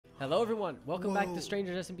Hello, everyone. Welcome back to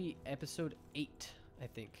Strangers SMP, episode 8, I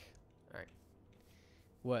think. All right.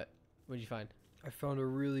 What? What did you find? I found a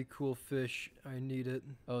really cool fish. I need it.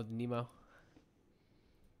 Oh, the Nemo.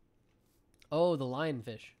 Oh, the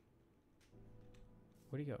lionfish.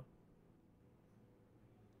 Where'd he go?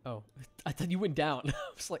 Oh, I thought you went down. I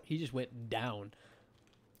was like, he just went down.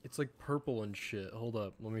 It's like purple and shit. Hold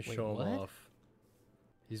up. Let me show him what? off.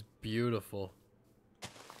 He's beautiful.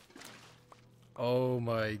 Oh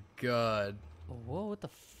my god. Whoa, what the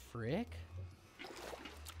frick?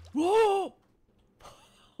 Whoa!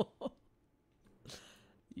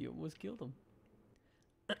 You almost killed him.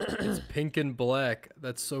 It's pink and black.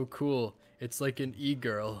 That's so cool. It's like an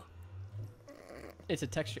e-girl. It's a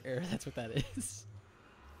texture error. That's what that is.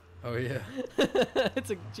 Oh yeah.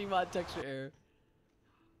 It's a Gmod texture error.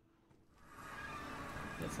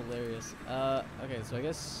 That's hilarious. Okay, so I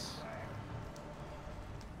guess...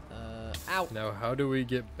 ow! Now how do we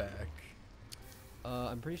get back?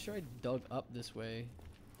 I'm pretty sure I dug up this way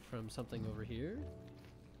from something over here.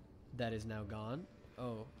 That is now gone.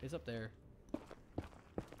 Oh, it's up there.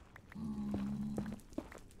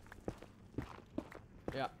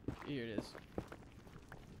 Yeah, here it is.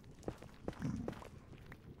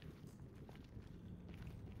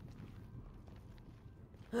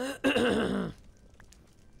 There's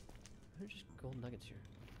just gold nuggets here.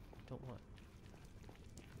 Don't want.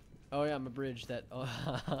 Oh yeah, I'm a bridge that.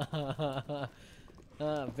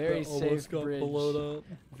 Very safe bridge.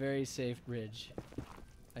 Very safe bridge.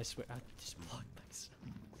 I swear, I just blocked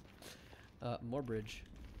myself. More bridge.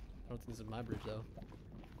 I don't think this is my bridge though.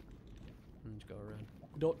 Let's go around.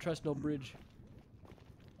 Don't trust no bridge.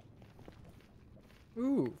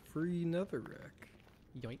 Ooh, free netherrack.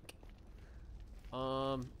 Yoink.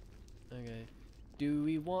 Okay. Do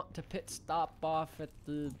we want to pit stop off at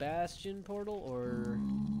the Bastion portal or?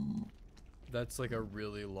 That's like a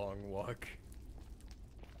really long walk.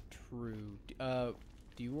 True. Do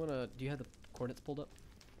you wanna? Do you have the coordinates pulled up?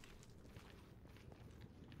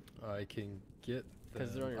 I can get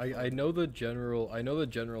Because they're on your I know the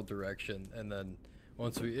general direction, and then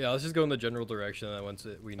once let's just go in the general direction, and then once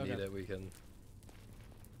we need it, we can.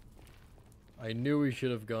 I knew we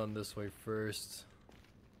should have gone this way first.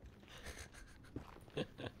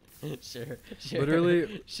 Sure.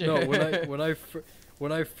 Literally, sure. no.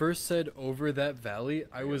 When I first said over that valley,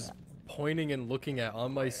 I was pointing and looking at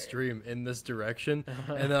on my stream in this direction,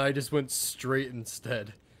 and then I just went straight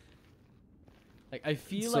instead. Like I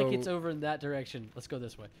feel like it's over in that direction. Let's go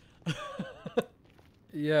this way.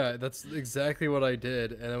 Yeah, that's exactly what I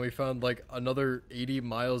did, and then we found like another 80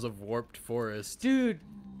 miles of warped forest. Dude,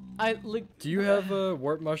 I like. Do you have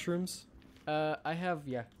warp mushrooms? I have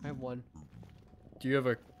one. Do you have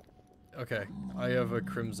a? Okay, I have a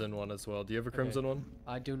crimson one as well. Do you have a crimson one?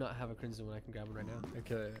 I do not have a crimson one. I can grab one right now.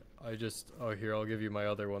 Okay, oh here, I'll give you my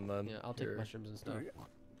other one then. Yeah, I'll take mushrooms and stuff.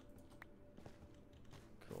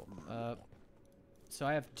 Cool. So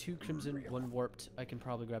I have 2 crimson, 1 warped. I can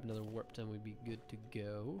probably grab another warped and we'd be good to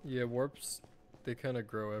go. Yeah, warps, they kind of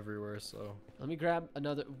grow everywhere, so. Let me grab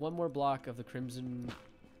one more block of the crimson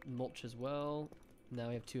mulch as well. Now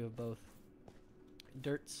we have 2 of both.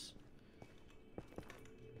 Dirts.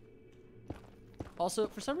 Also,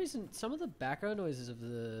 for some reason, some of the background noises of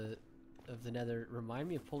the Nether remind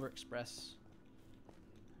me of Polar Express.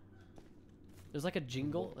 There's like a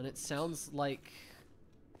jingle, and it sounds like.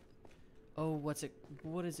 Oh,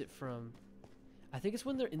 what is it from? I think it's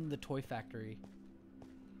when they're in the toy factory.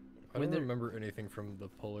 I don't remember anything from the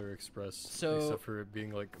Polar Express, except for it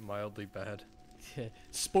being like mildly bad.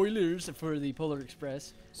 Spoilers for the Polar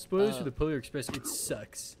Express. Spoilers for the Polar Express. It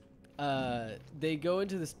sucks. They go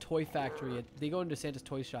into this toy factory. They go into Santa's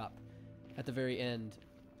toy shop at the very end.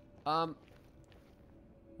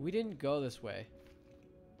 We didn't go this way.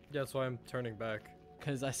 Yeah, that's why I'm turning back.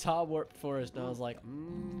 Because I saw Warped Forest and I was like,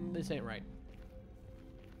 this ain't right.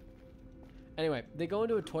 Anyway, they go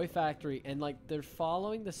into a toy factory and like they're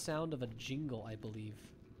following the sound of a jingle, I believe.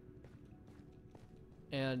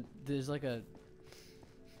 And there's like a...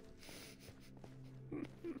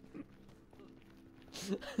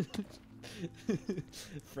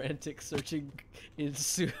 Frantic searching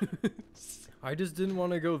ensues. I just didn't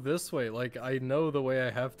want to go this way. Like, I know the way I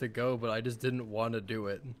have to go, but I just didn't want to do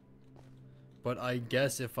it. But I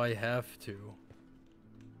guess if I have to.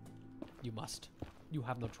 You must. You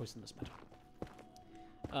have no choice in this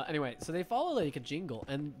matter. Anyway, so they follow like a jingle,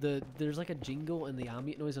 and there's like a jingle in the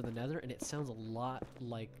ambient noise of the Nether, and it sounds a lot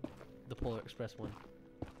like the Polar Express one.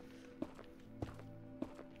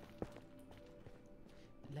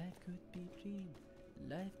 Life could be dream.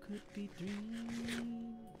 Life could be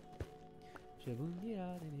dream.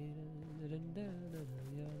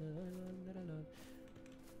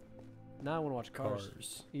 Now I want to watch Cars.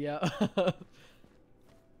 Cars. Yeah.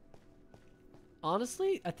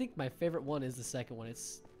 Honestly, I think my favorite one is the second one.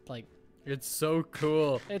 It's like... It's so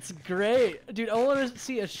cool. It's great. Dude, I want to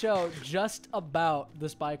see a show just about the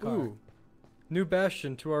spy car. Ooh. New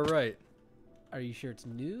bastion to our right. Are you sure it's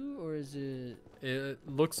new, or is it... It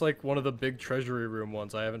looks like one of the big treasury room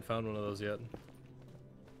ones. I haven't found one of those yet.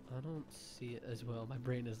 I don't see it as well. My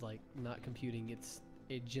brain is like not computing. It's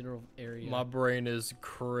a general area. My brain is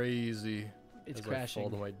crazy. It's as crashing. I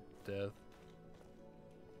fall to my death.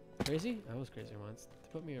 Crazy? I was crazy once.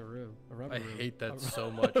 They put me in a room. A rubber room. I hate that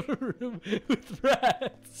so much. A room with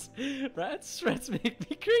rats. Rats make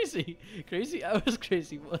me crazy. Crazy? I was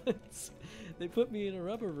crazy once. They put me in a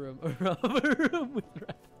rubber room. A rubber room with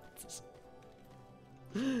rats.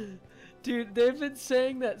 Dude, they've been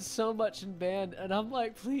saying that so much in band, and I'm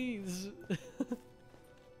like, please.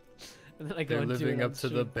 And then I go They're into living it up to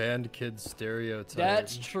the band kid stereotype.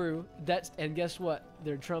 That's true. And guess what?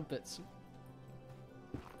 They're trumpets.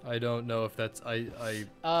 I don't know if that's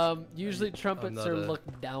Usually trumpets are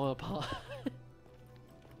looked down upon.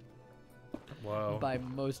 Wow. By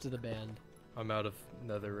most of the band. I'm out of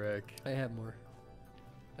netherrack. I have more.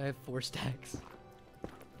 I have 4 stacks.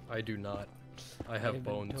 I do not. I have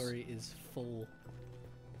bones. My inventory is full.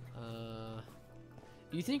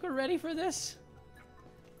 Do you think we're ready for this?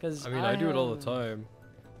 Because I mean, I do it all the time.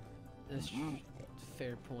 That's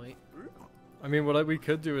fair point. I mean, what we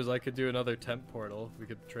could do is I could do another temp portal. We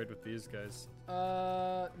could trade with these guys.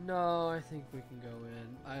 No, I think we can go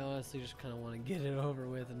in. I honestly just kind of want to get it over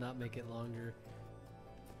with and not make it longer.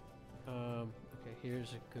 Okay,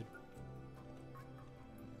 here's a good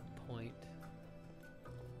point.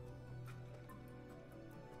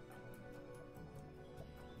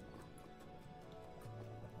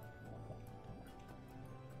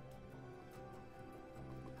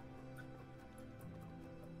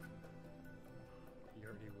 You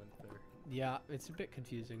already went there. Yeah, it's a bit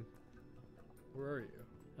confusing. Where are you?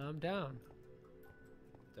 I'm down.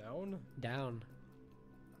 Down? Down.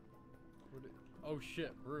 Oh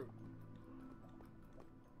shit, root.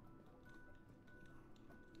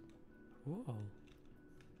 Whoa.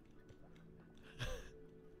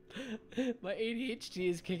 My ADHD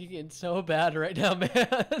is kicking in so bad right now, man.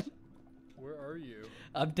 Where are you?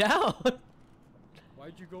 I'm down.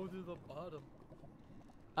 Why'd you go to the bottom?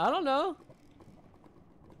 I don't know.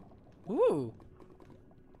 Ooh.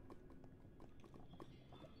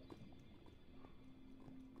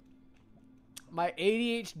 My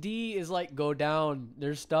ADHD is like, go down.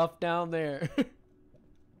 There's stuff down there.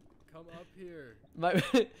 Come up here.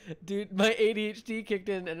 Dude, my ADHD kicked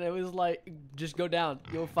in and it was like, just go down.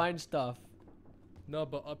 You'll find stuff. No,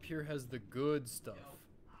 but up here has the good stuff.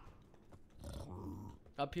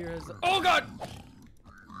 Up here has the... Oh god!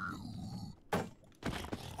 Come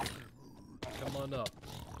on up.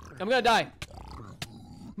 I'm gonna die.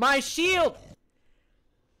 My shield!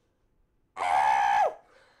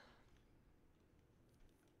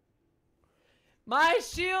 My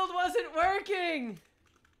shield wasn't working!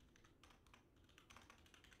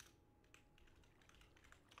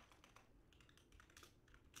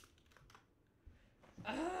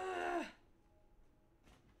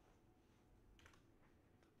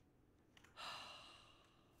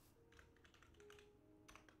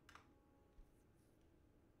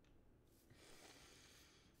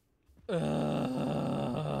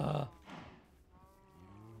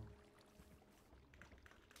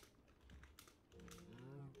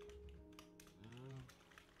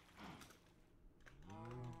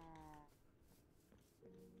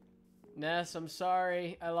 Ness, I'm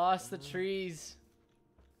sorry. I lost the trees.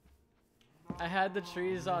 I had the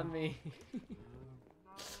trees on me.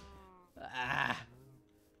 Ah.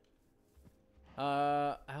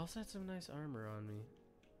 I also had some nice armor on me.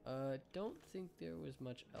 Don't think there was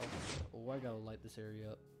much else. Oh, I gotta light this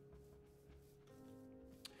area up.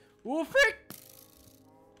 Oh, frick!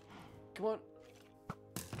 Come on.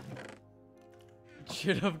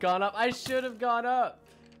 Should have gone up. I should have gone up.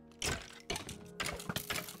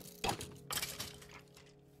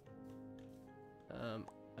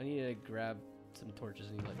 I need to grab some torches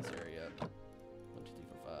and light this area up. 1, 2, 3,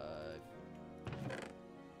 4, 5.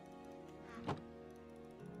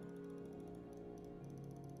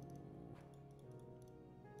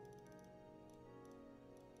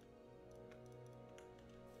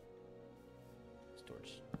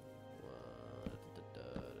 Torch.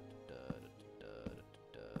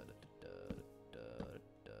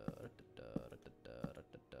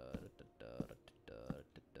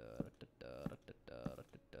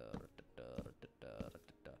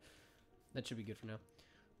 That should be good for now.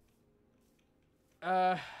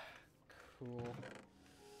 Cool.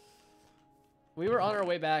 We were on our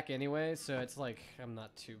way back anyway, so it's like I'm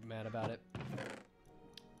not too mad about it.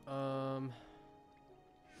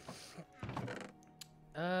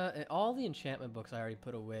 And all the enchantment books I already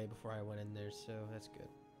put away before I went in there, so that's good.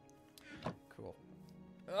 Cool.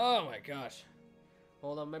 Oh my gosh.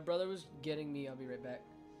 Hold on, my brother was getting me. I'll be right back.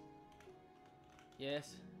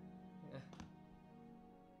 Yes. Yeah.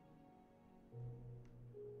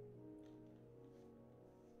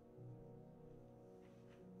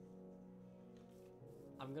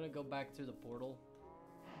 I'm gonna go back through the portal.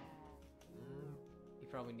 He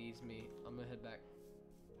probably needs me. I'm gonna head back.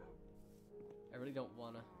 I really don't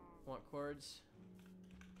want cords.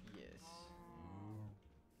 Yes.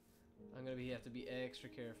 I'm gonna have to be extra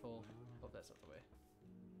careful. Hope that's not the way.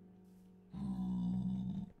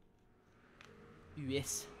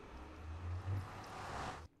 Yes.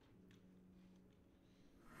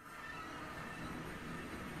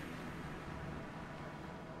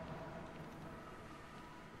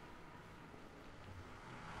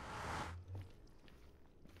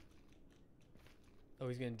 Oh,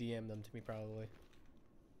 he's gonna DM them to me probably.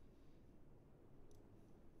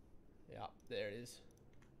 Yeah, there it is.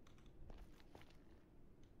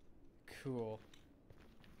 Cool.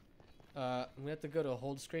 I'm gonna have to go to a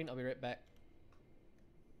hold screen. I'll be right back.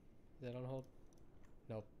 Is that on hold?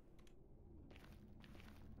 Nope.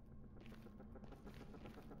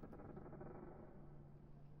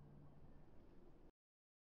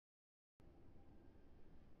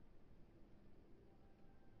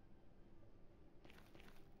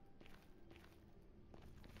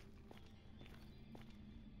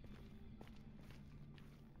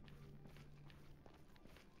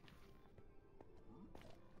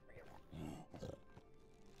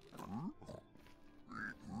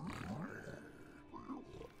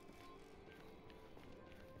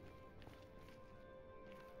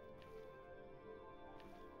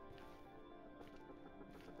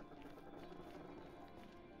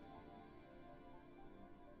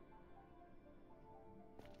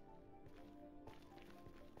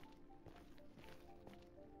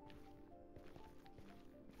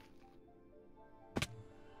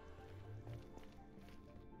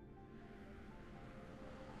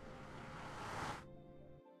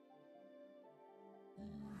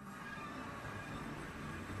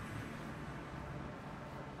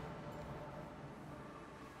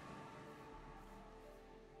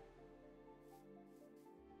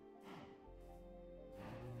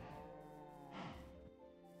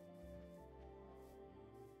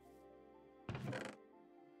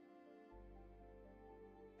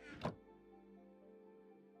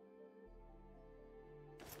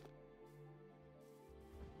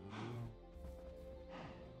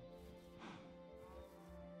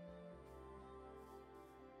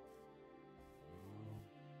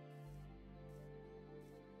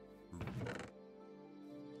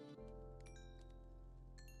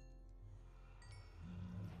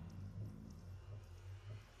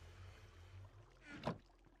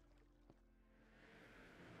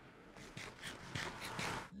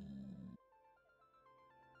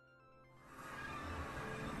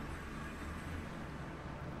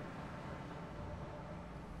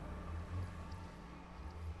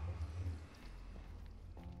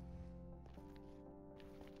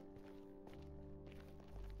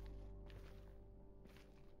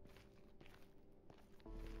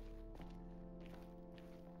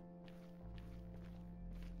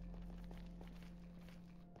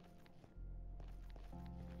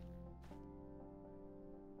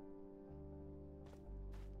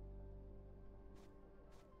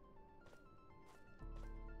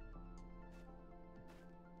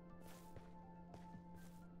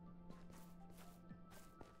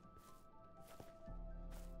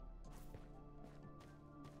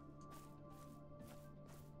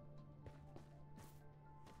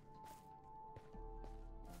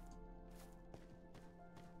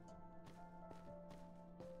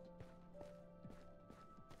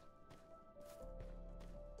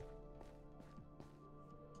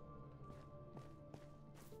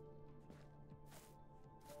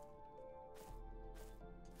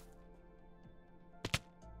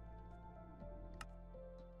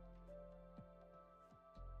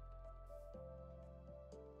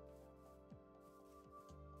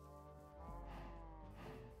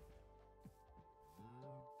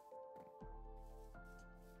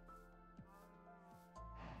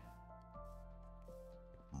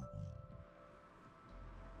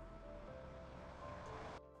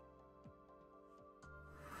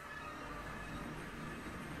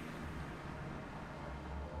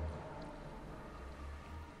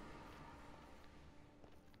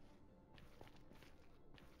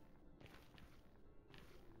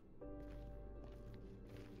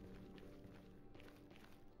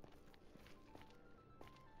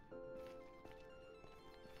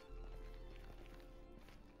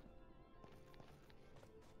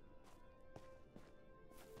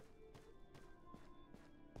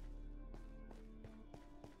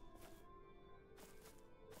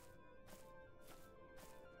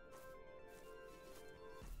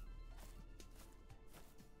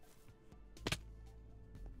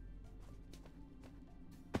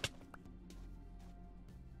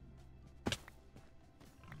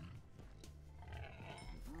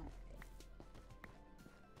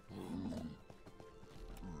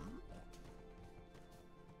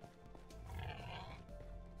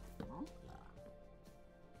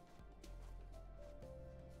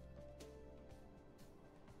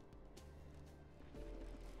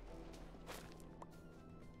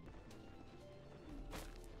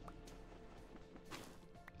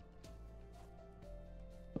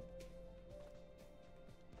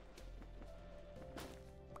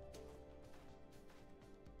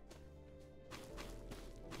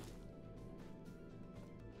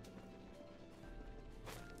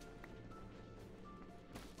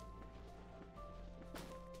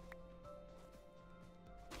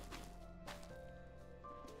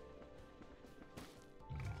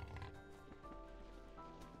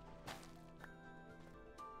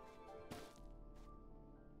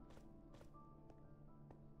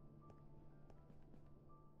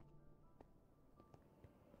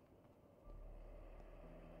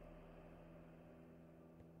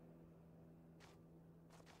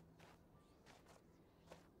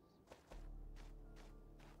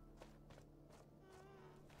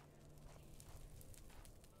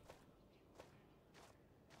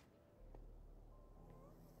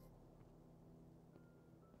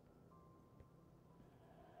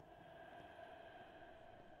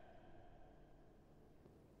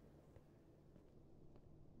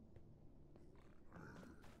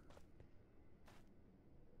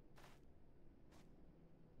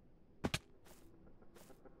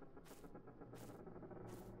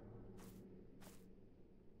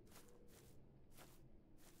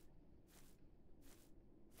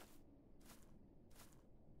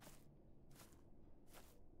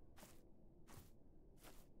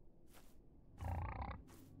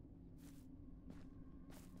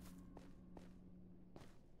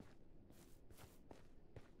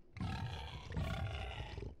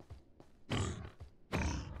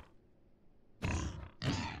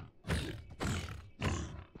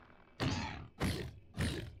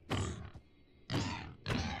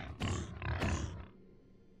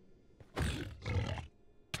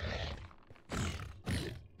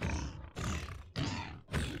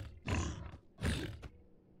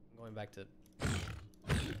 went back to.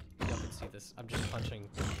 Y'all can see this. I'm just punching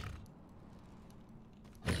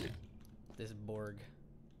this Borg.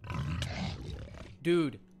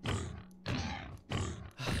 Dude.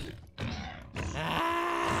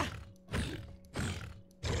 Ah!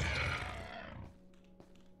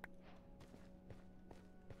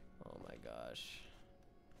 Oh my gosh.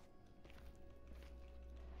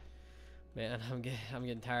 Man, I'm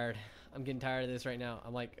getting tired. I'm getting tired of this right now.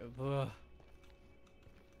 I'm like, ugh.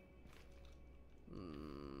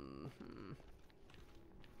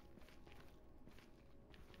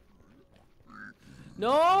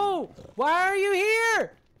 No! Why are you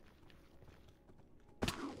here?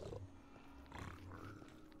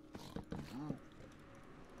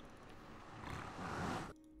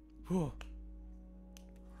 Whew.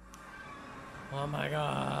 Oh my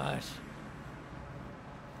gosh.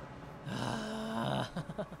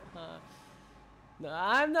 No,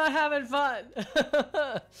 I'm not having fun.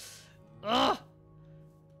 Ugh.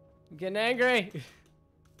 I'm getting angry.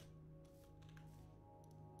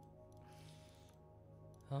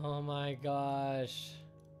 Oh my gosh.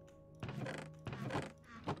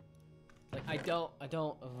 Like, I don't,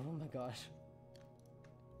 oh my gosh.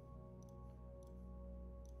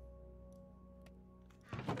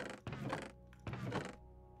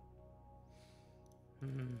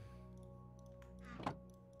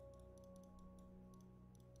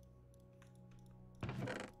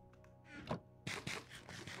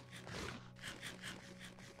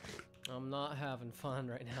 I'm not having fun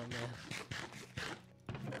right now, man.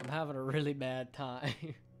 I'm having a really bad time.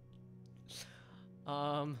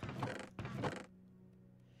 I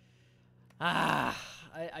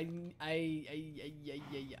need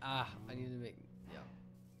to make, yeah.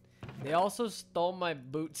 They also stole my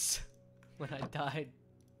boots when I died.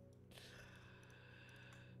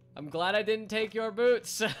 I'm glad I didn't take your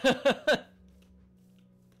boots.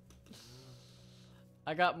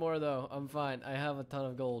 I got more though. I'm fine. I have a ton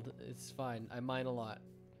of gold. It's fine. I mine a lot.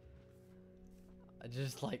 I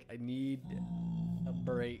just like, I need a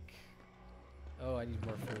break. Oh, I need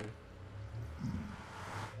more food.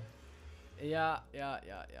 Yeah. Here, I'll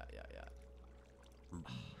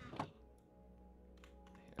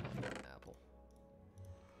get an apple.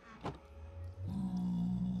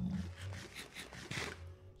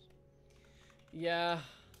 Yeah.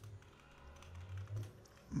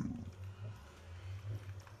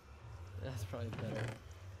 That's probably better.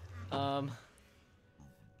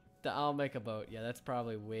 I'll make a boat. Yeah, that's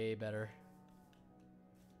probably way better.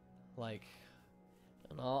 Like,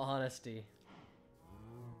 in all honesty,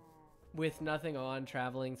 with nothing on,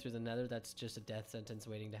 traveling through the Nether, that's just a death sentence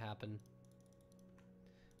waiting to happen.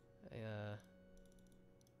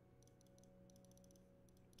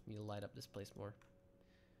 Need to light up this place more.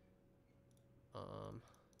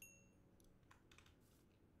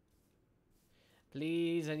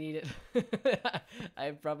 Please, I need it.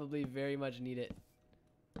 I probably very much need it.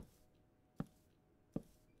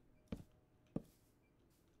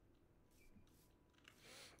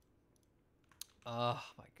 Oh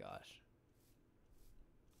my gosh.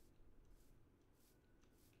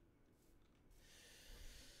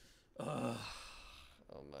 Oh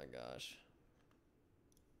my gosh.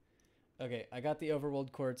 Okay, I got the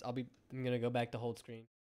overworld quartz. I'm gonna go back to hold screen.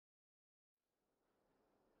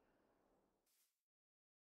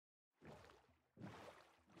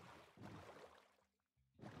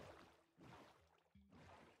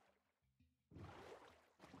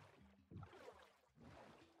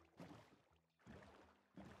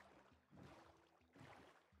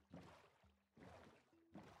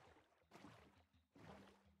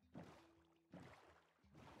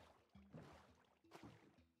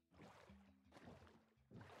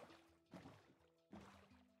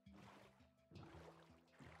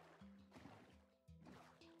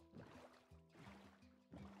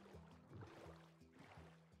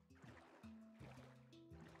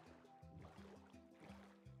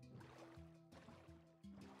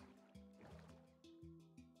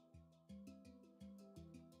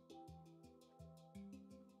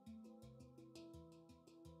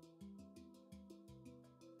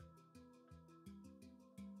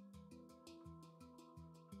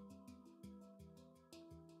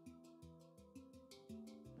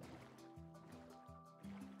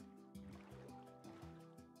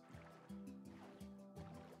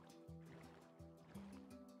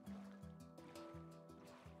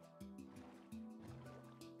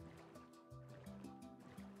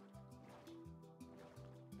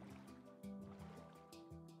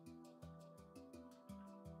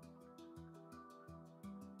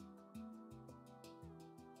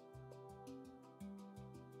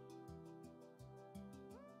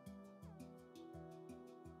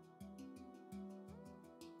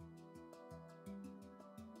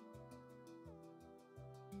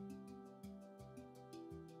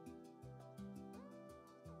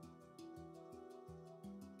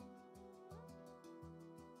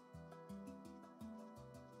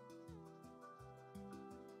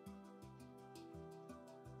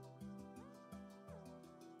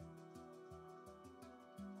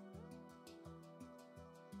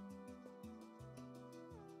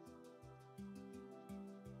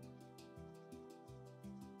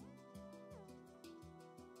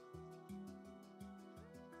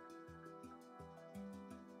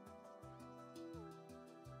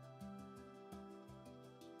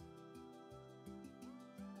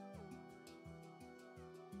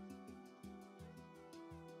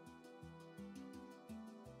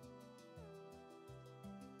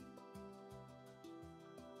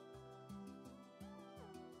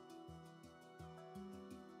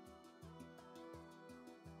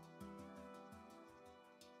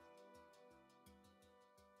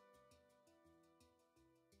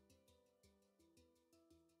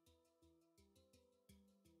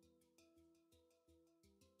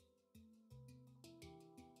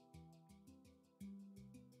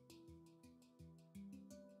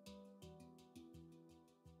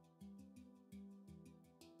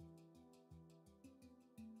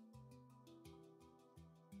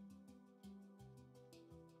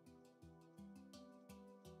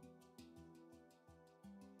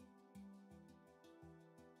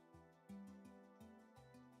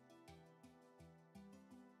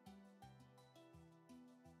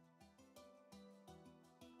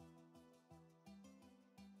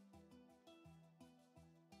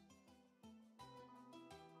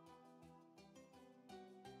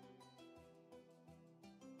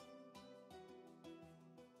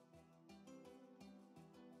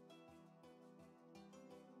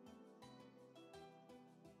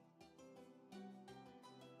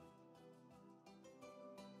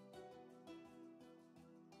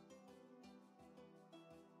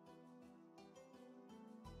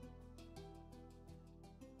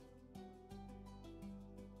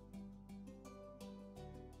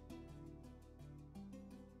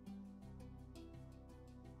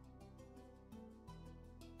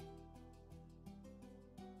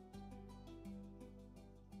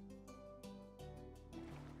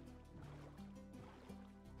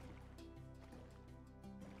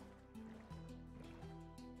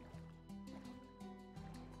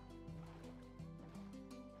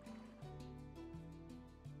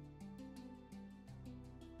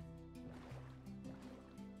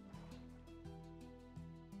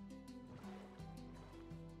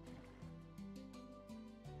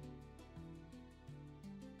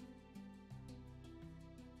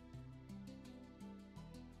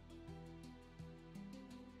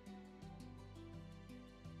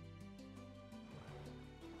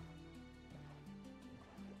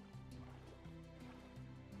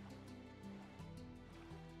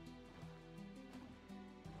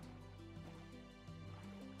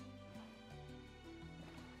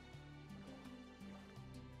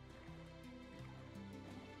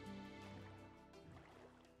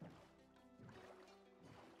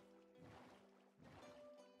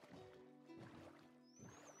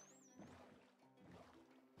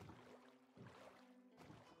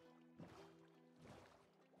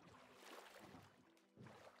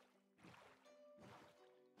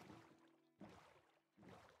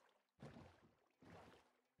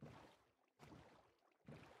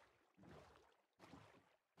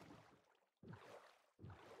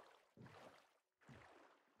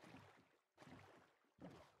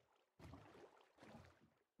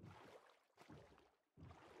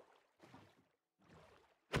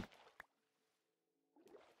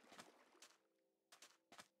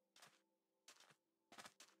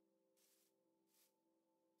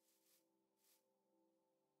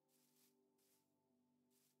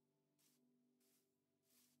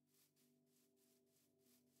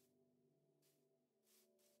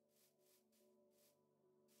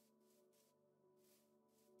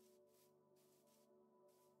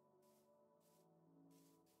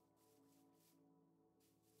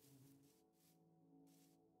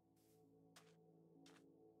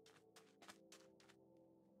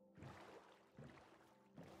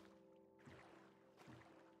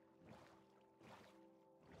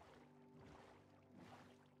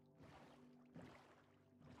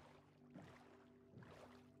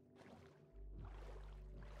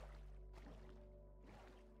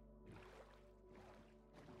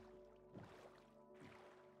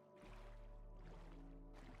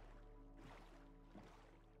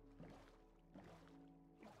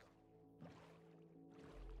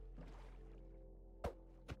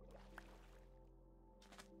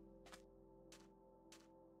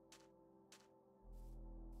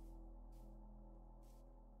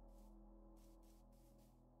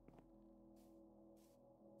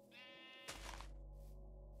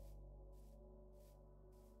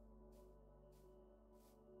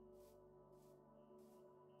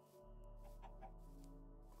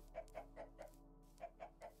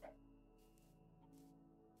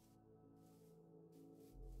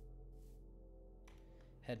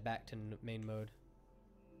 Head back to main mode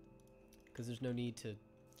because there's no need to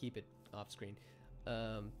keep it off screen.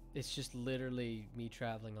 It's just literally me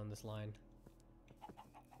traveling on this line.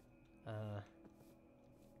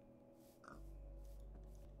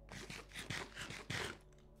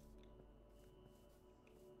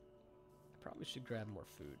 Probably should grab more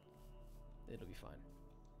food. It'll be fine.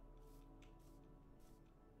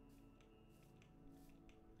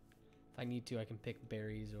 If I need to, I can pick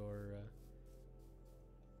berries or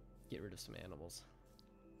get rid of some animals.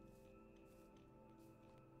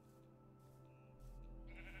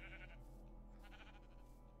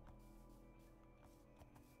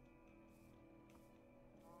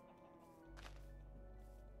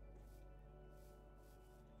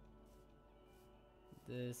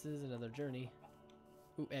 This is another journey.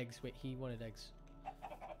 Ooh, eggs. Wait, he wanted eggs.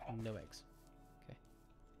 No eggs. Okay.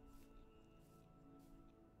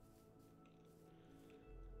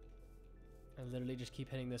 I literally just keep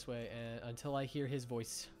heading this way and until I hear his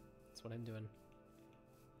voice. That's what I'm doing.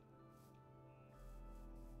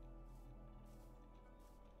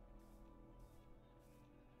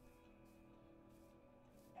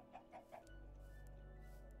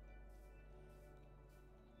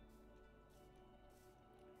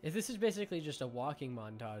 If this is basically just a walking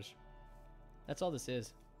montage. That's all this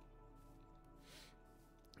is.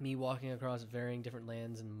 Me walking across varying different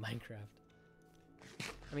lands in Minecraft.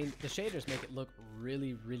 I mean, the shaders make it look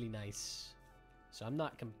really, really nice. So I'm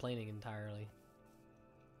not complaining entirely.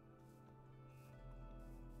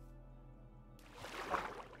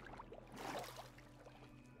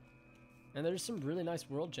 And there's some really nice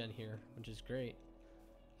world gen here, which is great.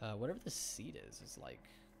 Whatever the seed is like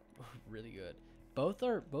really good.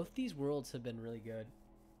 Both these worlds have been really good.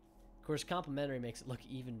 Of course, complementary makes it look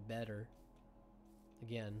even better.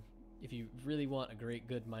 Again, if you really want a great,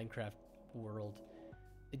 good Minecraft world,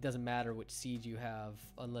 it doesn't matter which seed you have,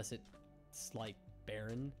 unless it's like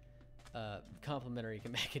barren. Complementary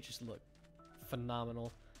can make it just look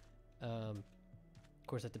phenomenal. Of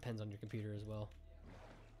course, that depends on your computer as well.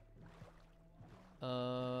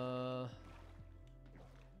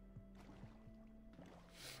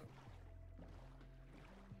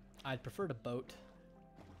 I'd prefer to boat.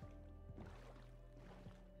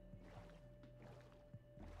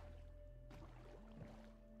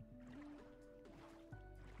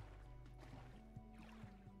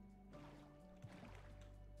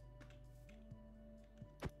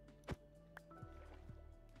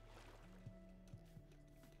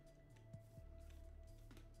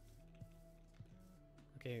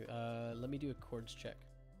 Okay, let me do a chords check.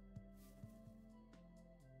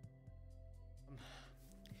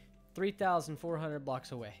 3,400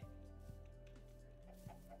 blocks away.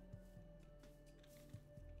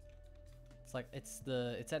 It's like it's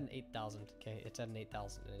at an 8,000. Okay, it's at an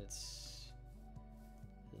 8,000 and it's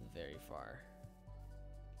very far.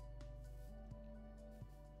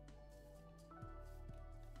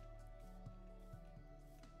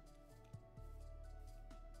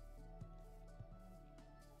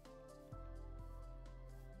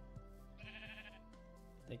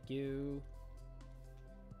 Thank you.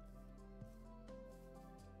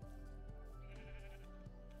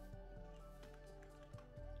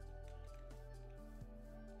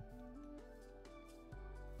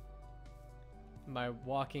 My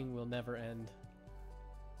walking will never end.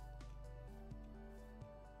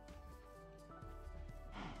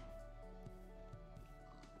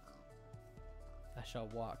 I shall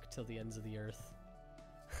walk till the ends of the earth.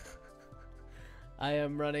 I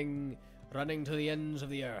am running to the ends of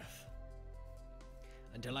the earth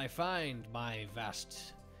until I find my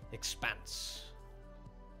vast expanse.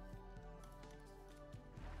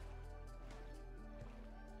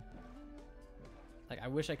 Like, I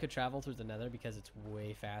wish I could travel through the Nether because it's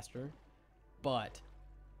way faster, but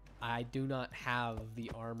I do not have the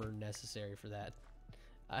armor necessary for that.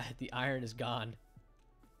 The iron is gone.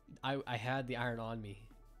 I had the iron on me.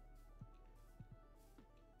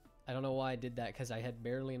 I don't know why I did that, because I had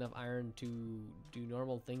barely enough iron to do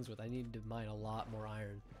normal things with. I needed to mine a lot more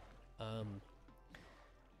iron.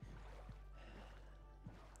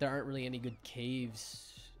 There aren't really any good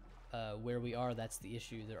caves where we are. That's the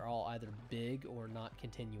issue. They're all either big or not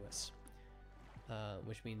continuous,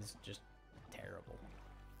 which means just terrible.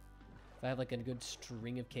 If I have like a good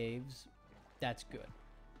string of caves, that's good.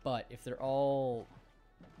 But if they're all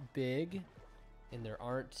big and there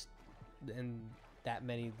aren't that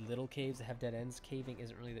many little caves that have dead ends, caving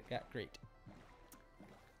isn't really that great.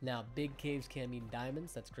 Now, big caves can mean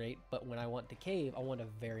diamonds, that's great, but when I want to cave, I want a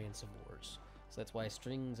variance of ores. So that's why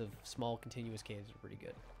strings of small continuous caves are pretty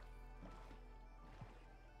good.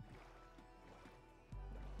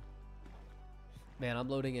 Man, I'm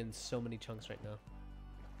loading in so many chunks right now.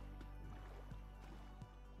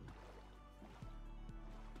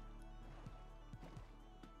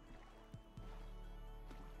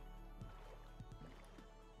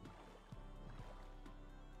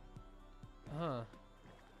 Huh.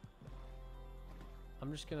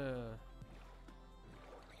 I'm just gonna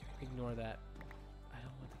ignore that. I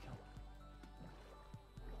don't want the kelp.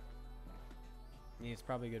 I mean, it's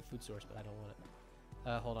probably a good food source, but I don't want it.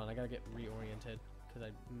 Hold on, I gotta get reoriented because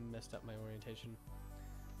I messed up my orientation.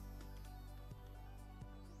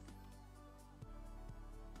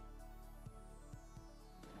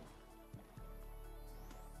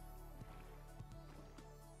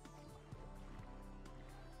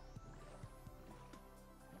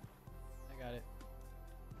 I got it.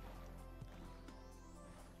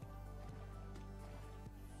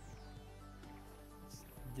 It's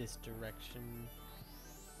this direction.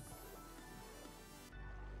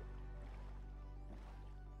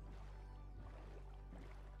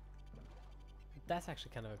 That's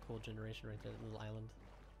actually kind of a cool generation right there, little island.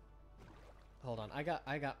 Hold on,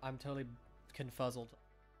 I'm totally confuzzled.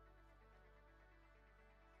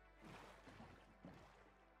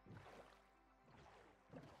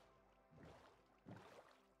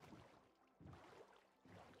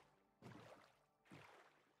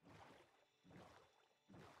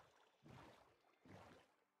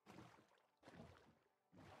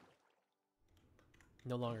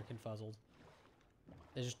 No longer confuzzled.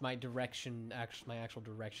 It's just my direction, my actual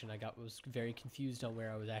direction was very confused on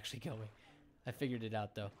where I was actually going. I figured it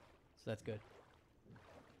out though, so that's good.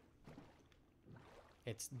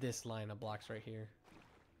 It's this line of blocks right here.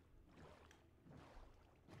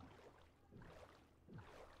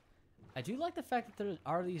 I do like the fact that there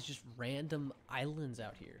are these just random islands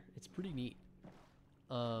out here. It's pretty neat.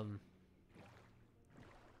 Like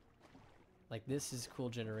this is cool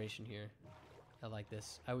generation here. I like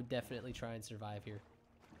this. I would definitely try and survive here.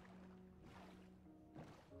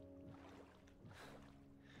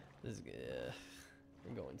 This is good.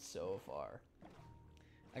 We're going so far.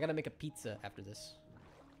 I gotta make a pizza after this.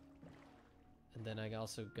 And then I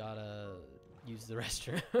also gotta use the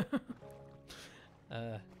restroom.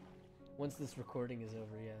 Once this recording is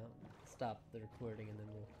over, yeah, I'll stop the recording and then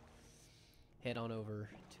we'll head on over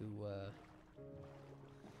to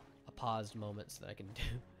a paused moment so that I can do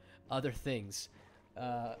other things.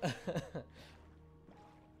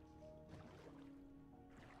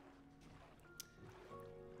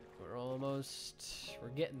 We're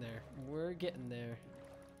getting there. We're getting there.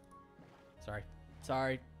 Sorry,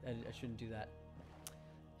 I shouldn't do that.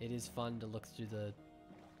 It is fun to look through the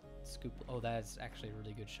scoop. Oh, that's actually a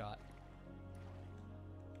really good shot.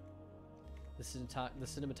 The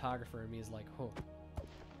cinematographer in me is like, oh,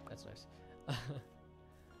 that's nice.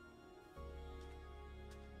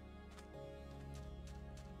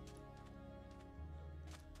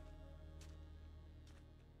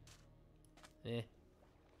 Eh.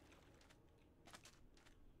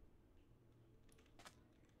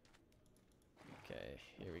 Okay,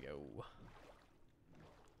 here we go.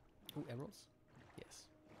 Ooh, emeralds? Yes.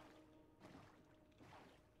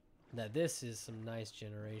 Now this is some nice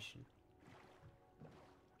generation.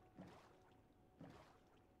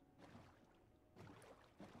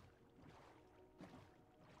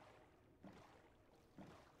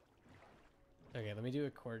 Okay, let me do a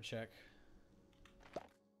chord check.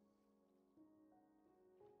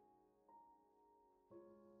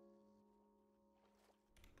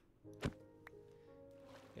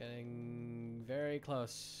 Getting very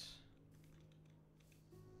close.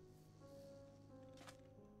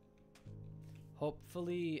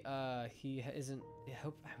 Hopefully, he isn't.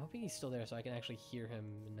 I'm hoping he's still there so I can actually hear him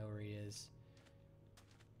and know where he is.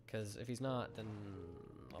 Because if he's not, then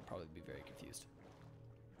I'll probably be very confused.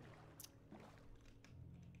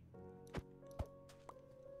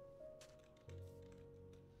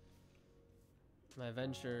 My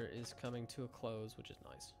adventure is coming to a close, which is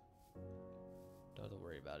nice. Don't have to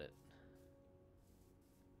worry about it.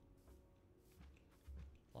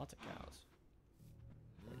 Lots of cows.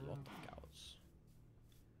 A lot of cows.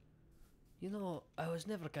 You know, I was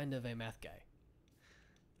never kind of a math guy.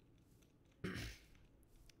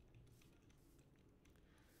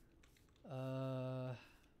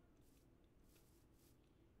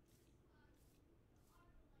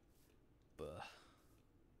 Buh.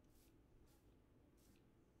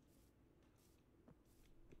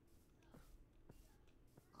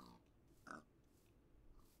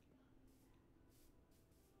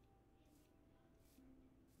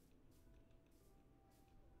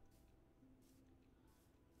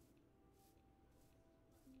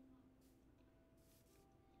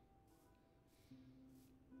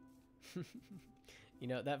 You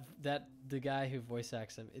know, the guy who voice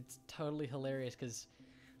acts him, it's totally hilarious because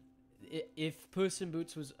if Puss in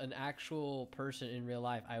Boots was an actual person in real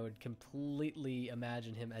life, I would completely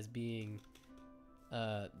imagine him as being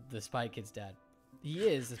the Spy Kid's dad. He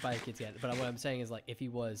is the Spy Kid's dad, but what I'm saying is, like, if he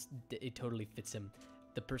was, it totally fits him.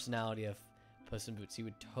 The personality of Puss in Boots, he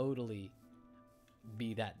would totally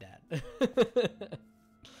be that dad.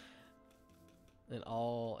 in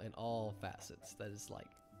all facets. That is like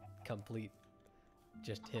complete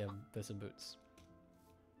just him, Puss in Boots.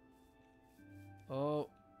 Oh.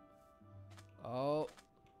 Oh.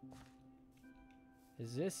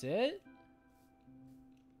 Is this it?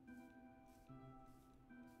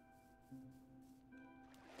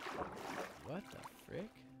 What the frick?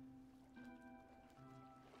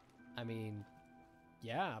 I mean,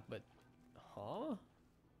 yeah, but huh?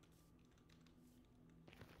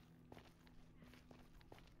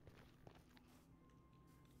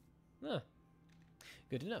 Huh.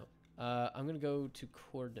 Good to know. I'm gonna go to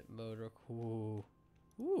coordinate mode. Ooh.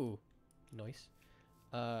 Ooh. Nice.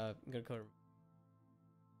 I'm gonna go.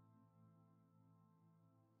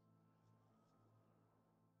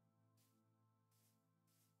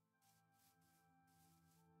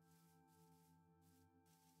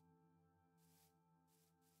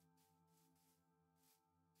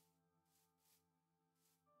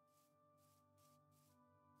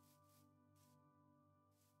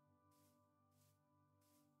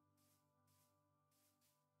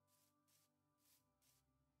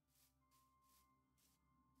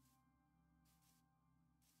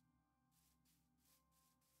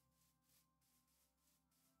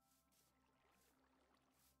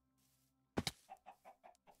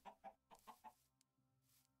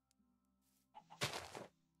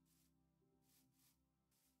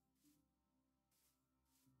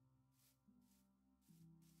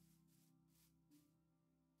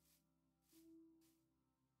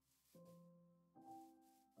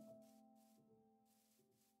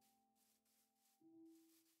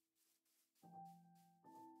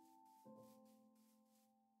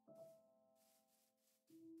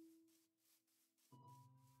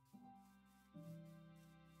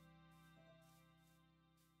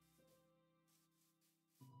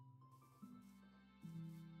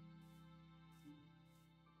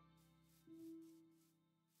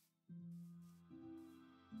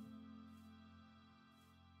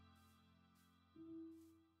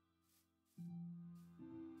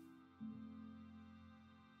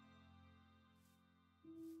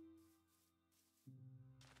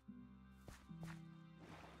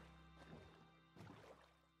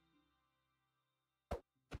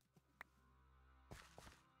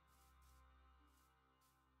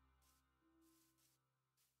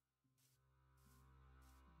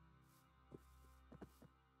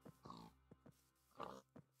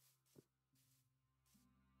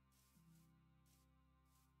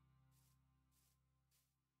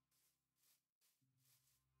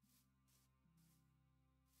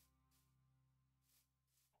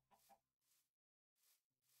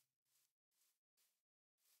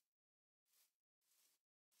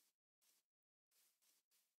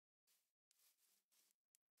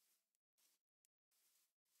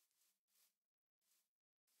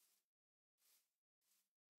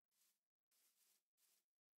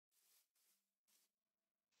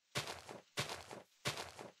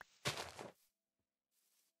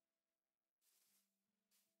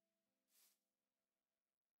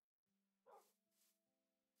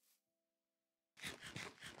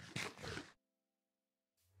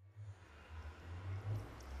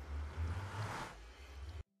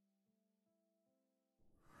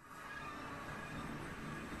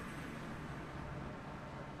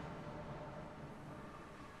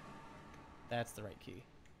 That's the right key.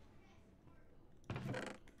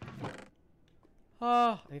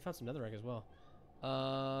 Ah, and he found some netherrack as well.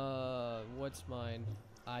 What's mine?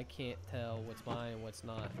 I can't tell what's mine and what's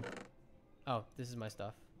not. Oh, this is my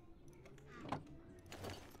stuff. Okay,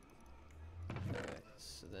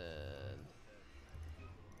 so then...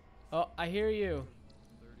 Oh, I hear you.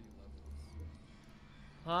 30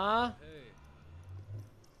 levels. Huh? Hey.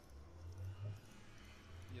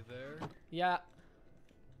 You there? Yeah.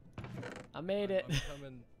 I made it.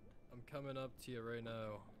 I'm coming up to you right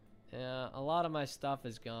now. Yeah, a lot of my stuff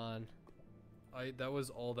is gone. That was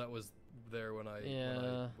all that was there when I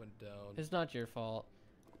went down. It's not your fault.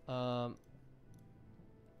 What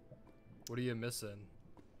are you missing?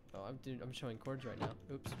 Oh, I'm showing chords right now.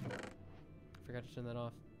 Oops. Forgot to turn that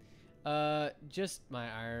off. Just my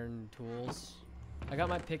iron tools. I got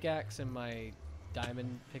my pickaxe and my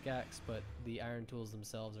diamond pickaxe, but the iron tools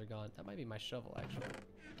themselves are gone. That might be my shovel, actually.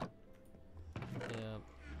 Yeah.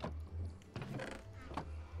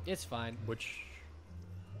 It's fine. Which?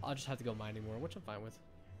 I'll just have to go mining more, which I'm fine with.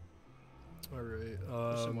 All right.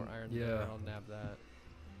 There's some more iron there. I'll nab that.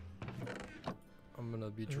 I'm gonna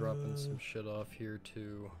be dropping some shit off here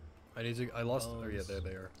too. I need to. I lost. Oh yeah, there they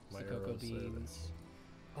are. My cocoa beans.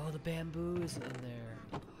 Oh, the bamboo is in there.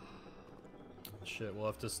 Shit, we'll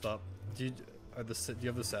have to stop. Do you have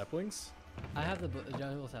the saplings? I have the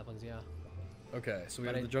jungle saplings, yeah. Okay, so we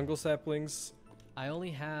have the jungle saplings. I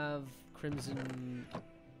only have crimson.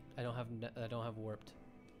 I don't have warped.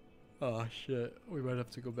 Oh shit, we might have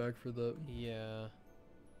to go back for that. Yeah.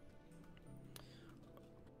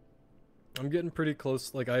 I'm getting pretty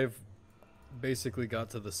close. Like I've basically got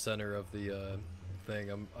to the center of the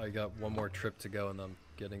thing. I got one more trip to go, and I'm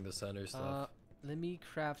getting the center stuff. Let me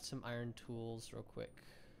craft some iron tools real quick.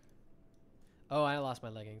 Oh, I lost my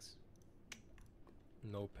leggings.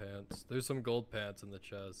 No pants. There's some gold pants in the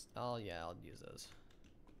chest. Oh yeah, I'll use those.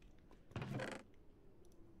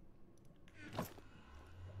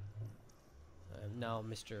 I'm now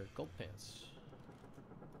Mr. Gold Pants.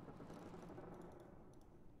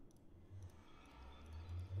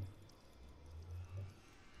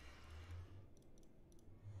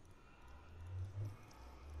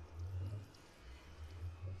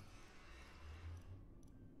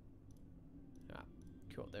 Ah,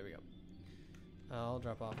 cool. There we go. I'll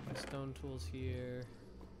drop off my stone tools here.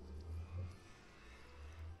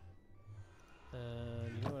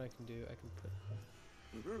 And you know what I can do? I can put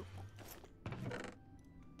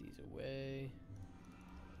these away.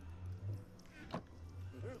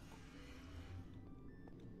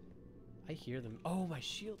 I hear them. Oh, my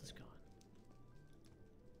shield is gone.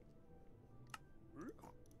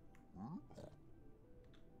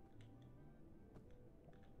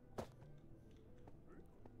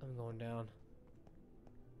 I'm going down.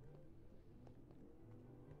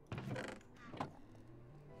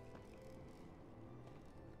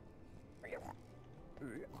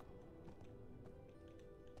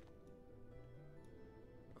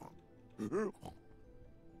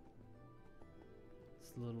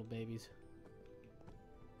 It's little babies.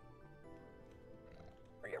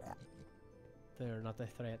 They are not a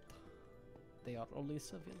threat. They are only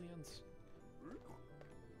civilians.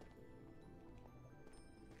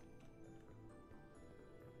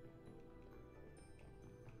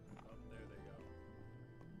 Oh, there they go.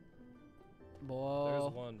 Boy.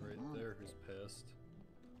 There's one right there who's pissed.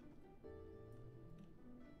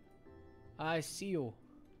 I see you.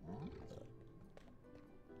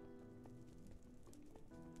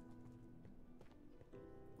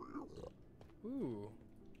 Ooh.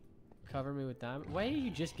 Cover me with diamond. Why did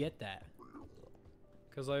you just get that?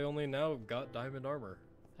 Because I only now got diamond armor.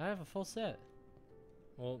 I have a full set.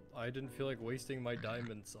 Well, I didn't feel like wasting my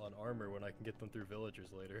diamonds on armor when I can get them through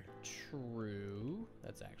villagers later. True.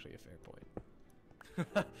 That's actually a fair point.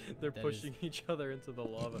 They're pushing each other into the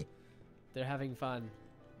lava. They're having fun.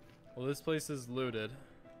 Well, this place is looted.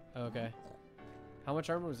 Okay. How much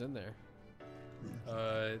armor was in there?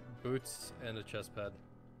 Boots and a chest pad.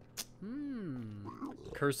 Hmm.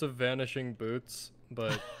 Curse of vanishing boots,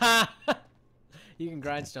 but... You can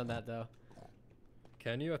grindstone that, though.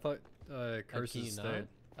 Can you? I thought curses stayed.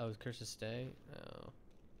 Oh, curses stay? Oh.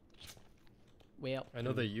 Well. I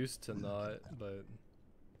know they used to not, but...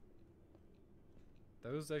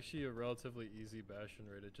 That was actually a relatively easy bastion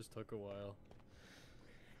raid. It just took a while.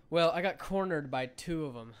 Well, I got cornered by 2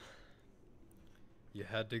 of them. You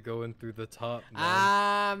had to go in through the top, man.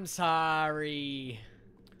 I'm sorry.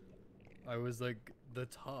 I was like the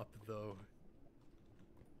top though.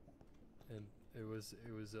 And it was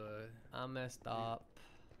I messed up.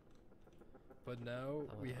 But now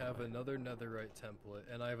we have another netherite template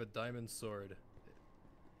and I have a diamond sword.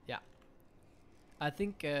 Yeah. I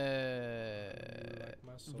think did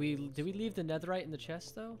we leave the netherite in the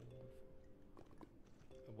chest though?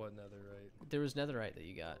 What netherite? There was netherite that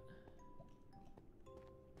you got.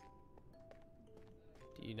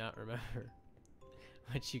 Do you not remember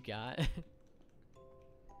what you got?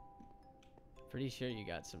 Pretty sure you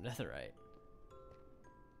got some netherite.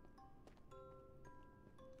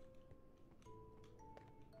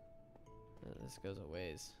 This goes a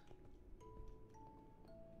ways.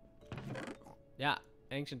 Yeah,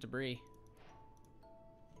 ancient debris.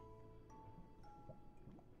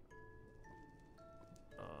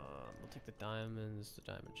 We'll take the diamonds, the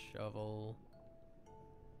diamond shovel.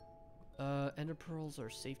 Ender pearls are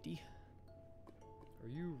safety. Are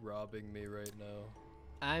you robbing me right now?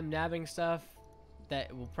 I'm nabbing stuff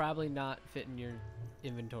that will probably not fit in your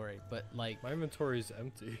inventory, but like... My inventory's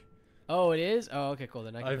empty. Oh, it is. Oh, okay, cool.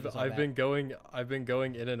 Then I can put this on I've back. been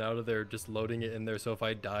going in and out of there, just loading it in there. So if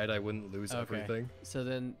I died, I wouldn't lose everything. So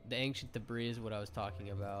then the ancient debris is what I was talking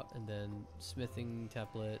about, and then smithing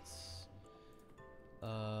templates.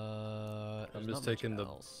 I'm just taking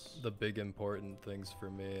the big important things for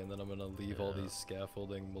me, and then I'm gonna leave all these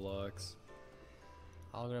scaffolding blocks.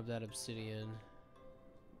 I'll grab that obsidian.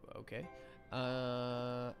 Okay.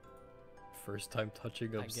 First time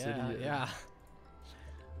touching obsidian. Yeah.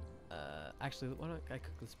 Actually, why don't I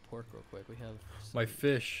cook this pork real quick? We have my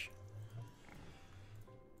fish.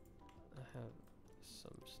 I have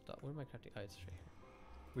some stuff. Where am I crafting? Oh, it's right here.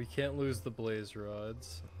 We can't lose the blaze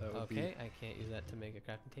rods. That would Okay, I can't use that to make a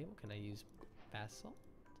crafting table. Can I use basalt?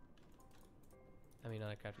 I mean,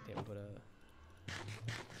 not a crafting table, but a...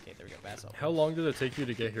 Okay, there we go, basalt. How long did it take you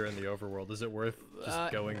to get here in the overworld? Is it worth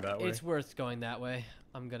just going that way? It's worth going that way.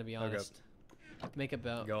 I'm gonna be honest. Okay. Make a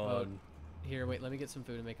boat. Go on. Here, wait, let me get some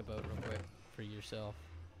food and make a boat real quick for yourself.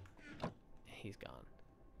 He's gone.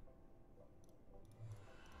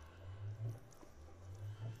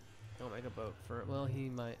 Don't make a boat for... Well, he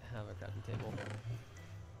might have a crafting table.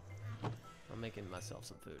 I'm making myself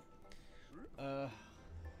some food.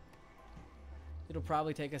 It'll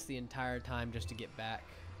probably take us the entire time just to get back.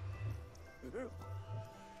 Where are the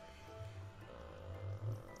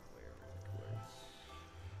quartz?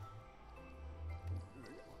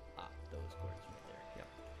 Ah, those quartz right there. Yep.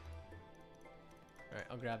 Alright,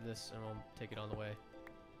 I'll grab this and I'll take it on the way.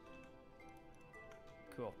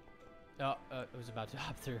 Cool. Oh, it was about to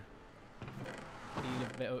hop through. You need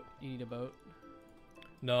a boat? You need a boat?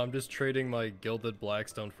 No, I'm just trading my gilded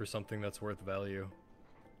blackstone for something that's worth value.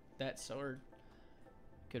 That sword.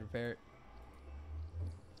 Could repair it.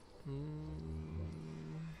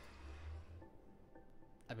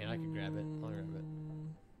 I mean, I could grab it. I'll grab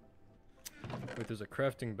it. Wait, there's a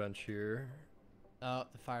crafting bench here. Oh,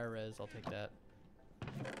 the fire res. I'll take that.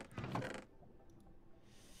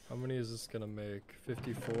 How many is this gonna make?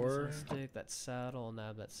 54? Take that saddle. I'll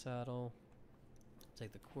nab that saddle.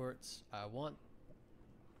 Take the quartz. I want...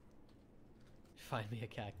 Find me a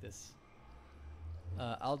cactus.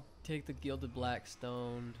 I'll take the gilded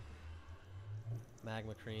blackstone.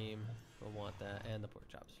 Magma cream. We'll want that. And the pork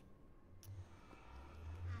chops.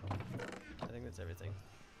 I think that's everything.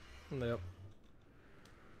 Yep.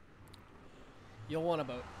 You'll want a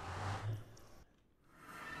boat.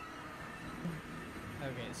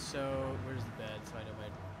 Okay, so where's the bed? So I know my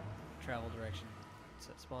travel direction.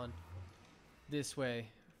 Set spawn. This way.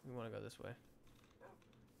 We want to go this way.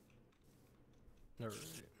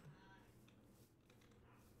 Alright.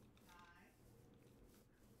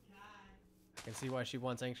 I can see why she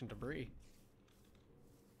wants ancient debris.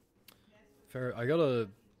 Fair. I got a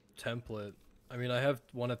template. I mean, I have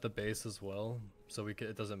one at the base as well, so we could.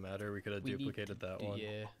 It doesn't matter. We could have duplicated that one.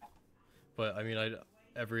 Yeah. But I mean,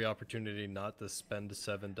 every opportunity not to spend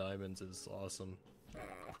 7 diamonds is awesome.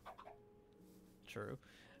 True.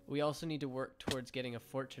 We also need to work towards getting a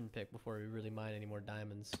fortune pick before we really mine any more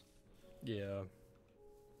diamonds. Yeah.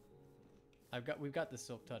 We've got the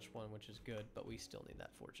silk touch one, which is good, but we still need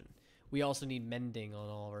that fortune. We also need mending on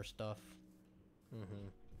all of our stuff.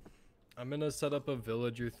 I'm gonna set up a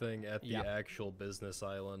villager thing at the actual business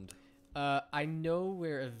island. I know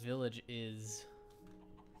where a village is.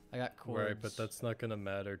 I got cords. Right, but that's not gonna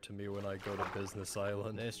matter to me when I go to business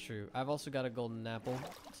island. That's true. I've also got a golden apple,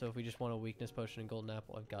 so if we just want a weakness potion and golden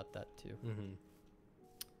apple, I've got that too.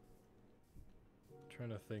 Trying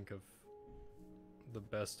to think of the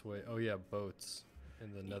best way. Oh yeah, boats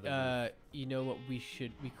in the nether. You know what we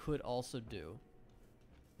could also do?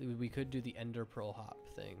 We could do the ender pearl hop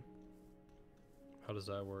thing. How does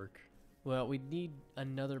that work? Well, we'd need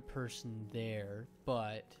another person there,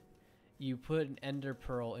 but you put an ender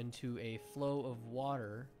pearl into a flow of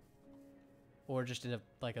water, or just in a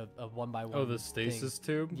 1x1. Oh, the stasis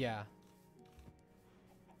tube? Yeah.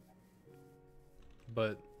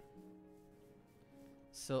 But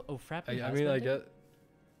so, Frappy I mean, I get,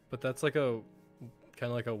 but that's like a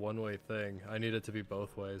kind of like a one-way thing. I need it to be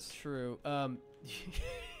both ways. True.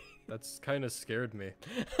 That's kind of scared me.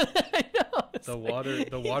 I know. The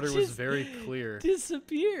water was very clear.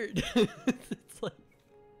 Disappeared. It's like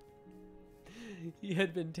he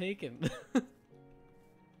had been taken.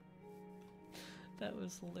 That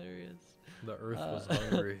was hilarious. The earth was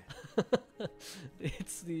hungry.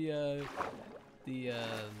 It's the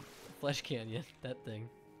Flesh Canyon, that thing.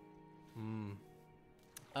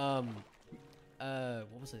 What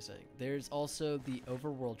was I saying? There's also the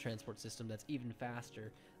overworld transport system that's even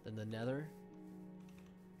faster than the nether.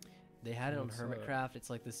 They had it on Hermitcraft. It's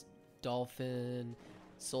like this dolphin,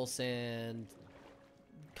 soul sand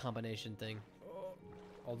combination thing.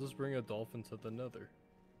 I'll just bring a dolphin to the nether.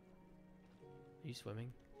 Are you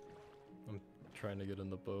swimming? I'm trying to get in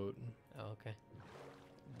the boat. Oh, okay.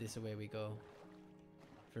 This away we go.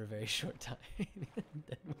 For a very short time.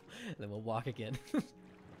 then we'll walk again.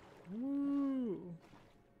 Woo!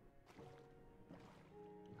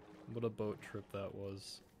 What a boat trip that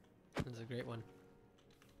was. It was a great one.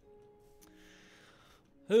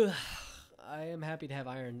 I am happy to have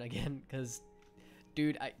iron again, because,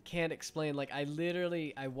 dude, I can't explain. Like, I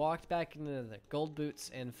walked back into the gold boots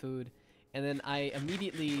and food, and then I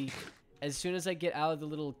immediately, as soon as I get out of the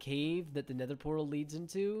little cave that the nether portal leads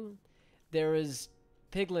into, there was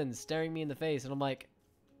piglins staring me in the face, and I'm like,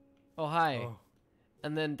 oh, hi. Oh.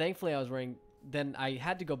 And then, thankfully, then I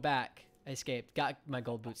had to go back. I escaped, got my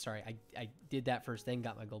gold boots, sorry. I did that first, then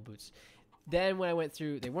got my gold boots. Then when I went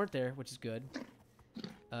through, they weren't there, which is good.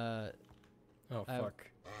 Oh, fuck.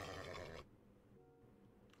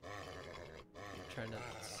 Trying to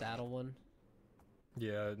saddle one.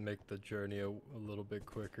 Yeah, it'd make the journey a little bit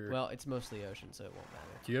quicker. Well, it's mostly ocean, so it won't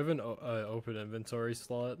matter. Do you have an open inventory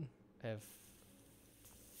slot? I have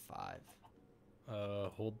 5.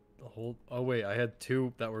 Hold. Oh, wait, I had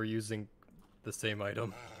 2 that were using the same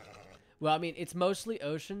item. Well, I mean, it's mostly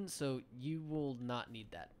ocean, so you will not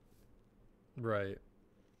need that. Right.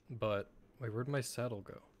 But, wait, where'd my saddle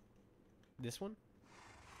go? This one?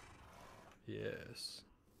 Yes.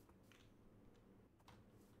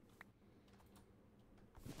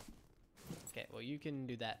 Okay, well, you can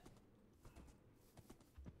do that.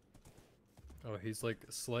 Oh, he's like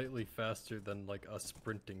slightly faster than like a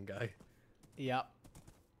sprinting guy. Yep.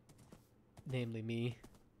 Namely me.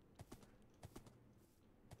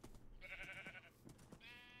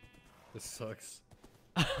 This sucks.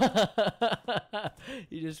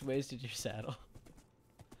 You just wasted your saddle.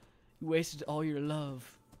 You wasted all your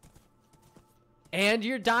love. And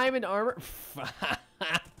your diamond armor.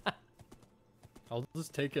 I'll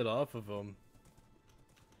just take it off of him.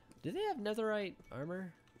 Do they have netherite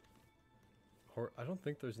armor? I don't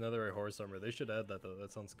think there's netherite horse armor. They should add that though.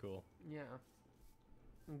 That sounds cool. Yeah.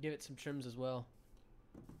 And give it some trims as well.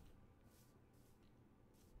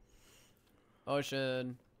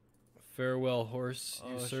 Ocean. Farewell, horse.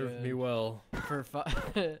 You served me well. For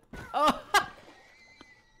oh!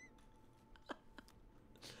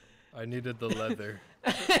 I needed the leather.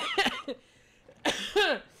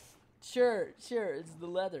 Sure. It's the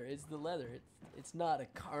leather. It's not a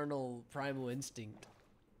carnal primal instinct.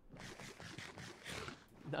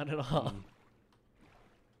 Not at all.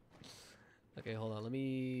 Okay, hold on. Let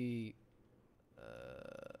me.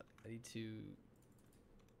 I need to.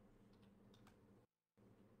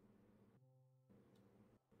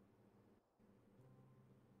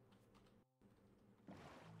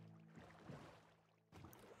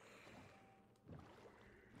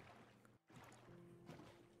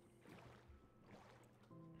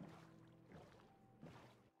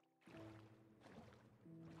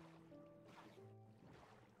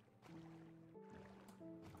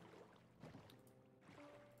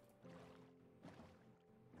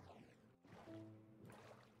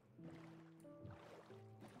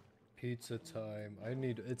 Pizza time.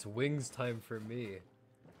 It's wings time for me.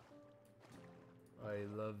 I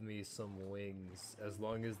love me some wings, as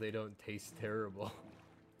long as they don't taste terrible.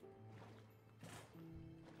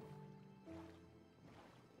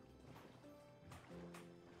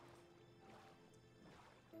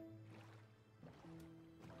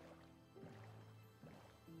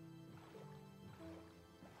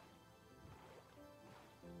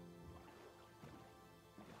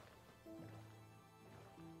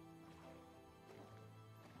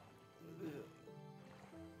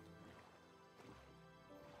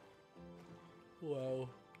 Wow.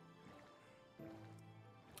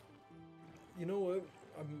 You know what?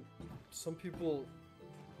 Some people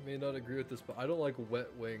may not agree with this, but I don't like wet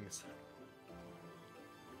wings.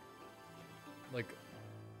 Like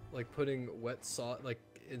putting wet sauce, like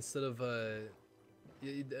instead of I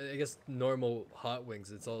guess normal hot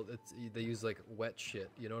wings, they use like wet shit.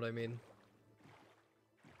 You know what I mean?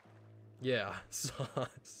 Yeah,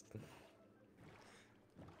 sauce.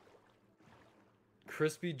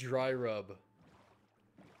 Crispy dry rub.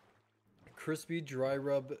 Crispy dry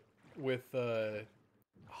rub with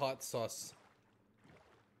hot sauce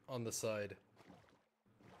on the side.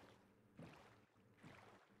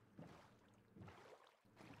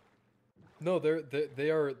 No,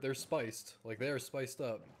 they're spiced. Like they are spiced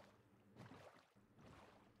up.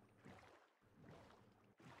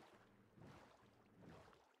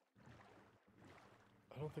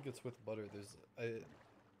 I don't think it's with butter.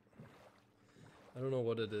 I don't know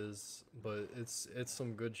what it is, but it's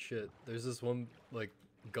some good shit. There's this one like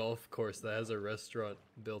golf course that has a restaurant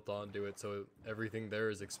built onto it, so everything there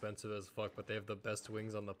is expensive as fuck, but they have the best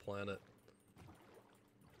wings on the planet.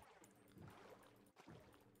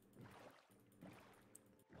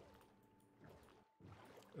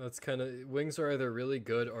 That's kind of, wings are either really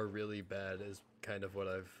good or really bad is kind of what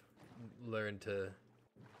I've learned to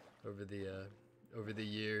over the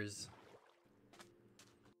years.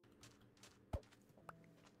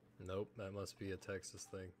 Nope, that must be a Texas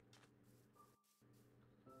thing.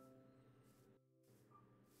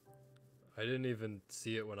 I didn't even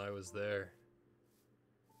see it when I was there.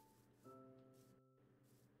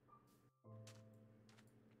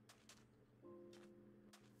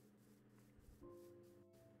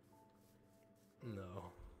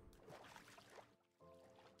 No.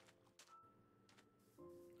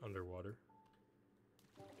 Underwater.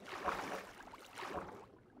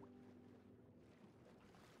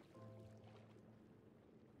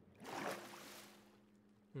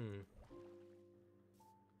 Hmm.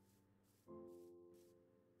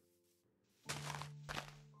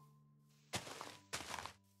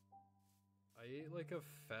 I ate like a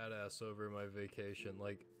fat ass over my vacation.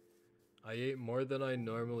 Like, I ate more than I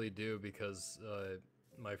normally do because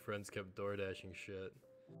my friends kept door dashing shit.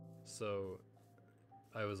 So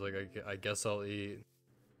I was like, I guess I'll eat.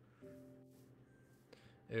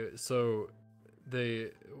 And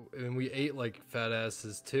we ate like fat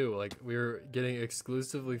asses too. Like, we were getting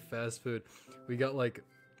exclusively fast food. We got like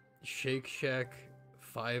Shake Shack,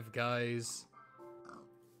 Five Guys.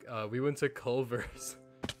 We went to Culver's.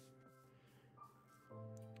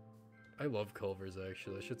 I love Culver's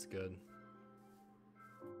actually. That shit's good.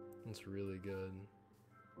 It's really good.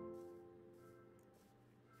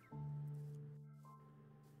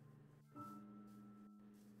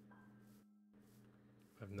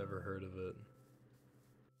 I've never heard of it.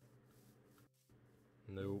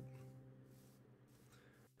 Nope.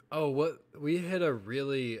 Oh, what? We hit a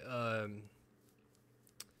really,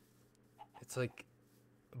 it's like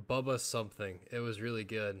Bubba something. It was really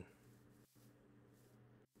good.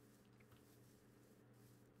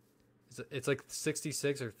 It's like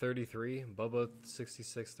 66 or 33. Bubba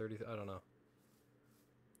 66, 30. I don't know.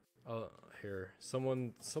 Oh, here.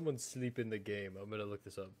 Someone sleep in the game. I'm gonna look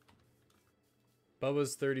this up.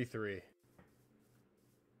 Bubba's 33.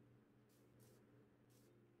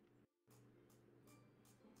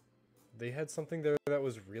 They had something there that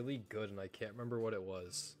was really good, and I can't remember what it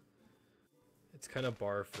was. It's kind of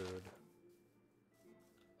bar food.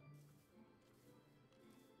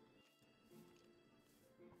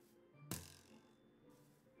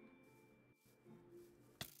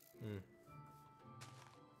 Hmm.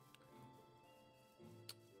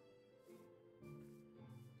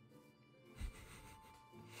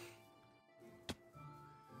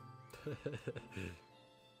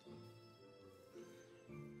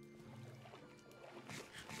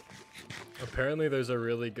 Apparently there's a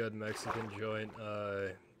really good Mexican joint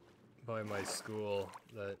by my school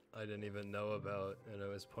that I didn't even know about, and it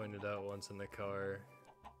was pointed out once in the car.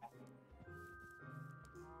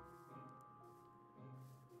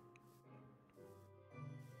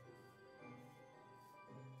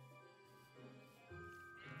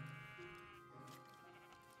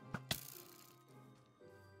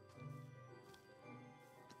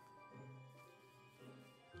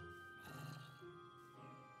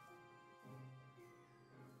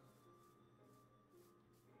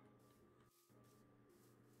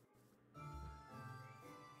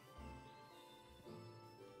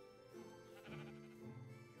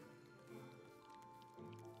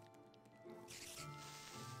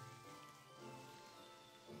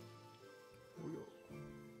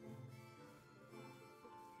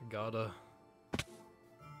 Gotta.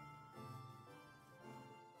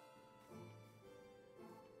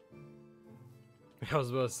 I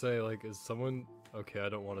was about to say, like, is someone... Okay, I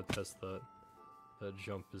don't want to test that. That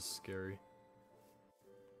jump is scary.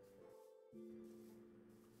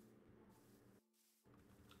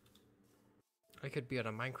 I could be on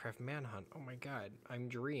a Minecraft manhunt. Oh my god, I'm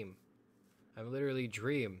Dream. I'm literally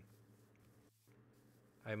Dream.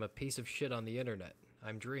 I'm a piece of shit on the internet.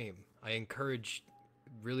 I'm Dream. I encourage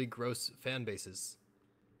really gross fan bases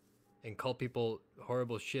and call people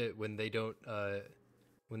horrible shit when they don't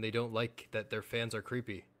like that their fans are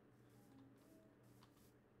creepy.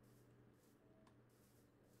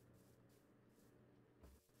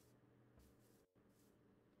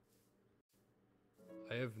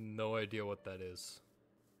 I have no idea what that is.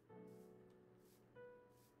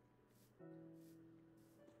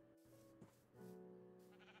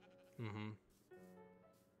 Mm-hmm.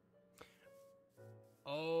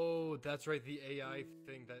 Oh, that's right, the AI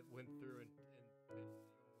thing that went through and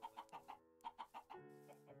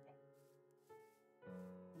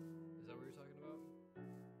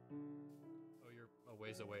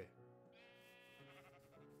ways away.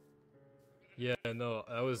 Yeah, no,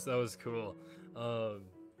 that was cool.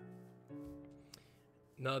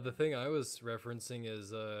 No, the thing I was referencing is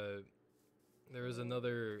there was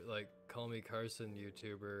another like Call Me Carson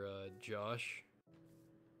YouTuber, Josh.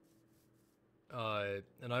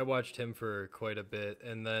 And I watched him for quite a bit,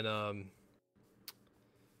 and then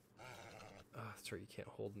that's right, you can't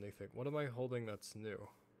hold anything. What am I holding that's new?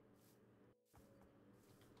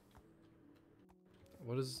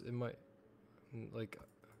 What is in my, like,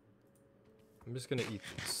 I'm just gonna eat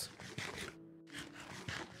this.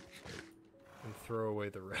 And throw away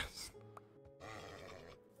the rest.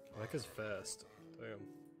 Oh, that guy's fast. Damn.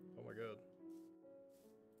 Oh my god.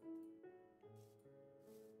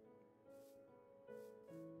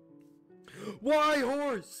 Why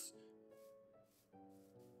horse?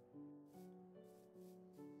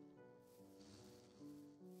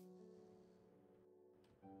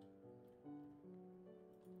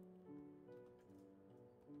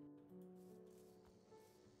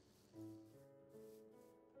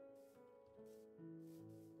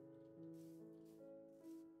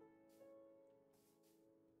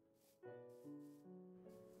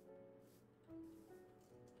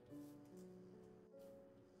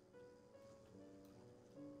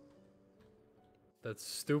 That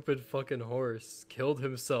stupid fucking horse killed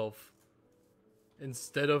himself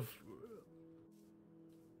instead of...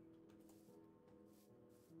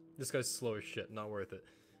 This guy's slow as shit, not worth it.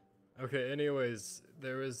 Okay, anyways,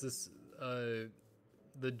 there was this, the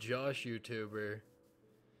Josh YouTuber.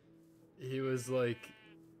 He was like...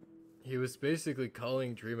 He was basically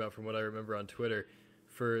calling Dream out, from what I remember on Twitter,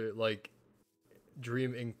 for, like,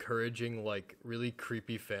 Dream encouraging, like, really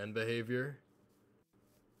creepy fan behavior.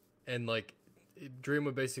 And, like, Dream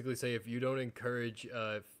would basically say, if you don't encourage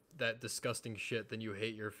that disgusting shit, then you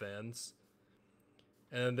hate your fans.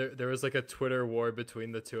 And there was like a Twitter war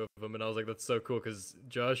between the two of them, and I was like, that's so cool, because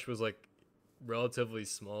Josh was like relatively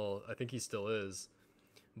small. I think he still is,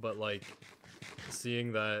 but like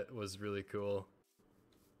seeing that was really cool.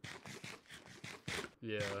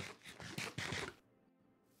 Yeah.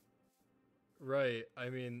 Right. I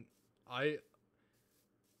mean,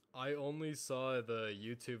 I only saw the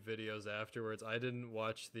YouTube videos afterwards. I didn't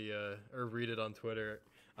watch the, or read it on Twitter.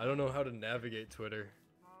 I don't know how to navigate Twitter.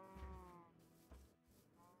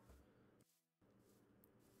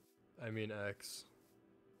 I mean X.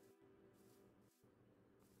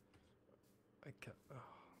 I can't, oh.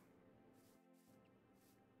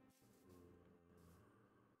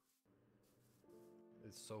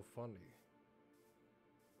 It's so funny.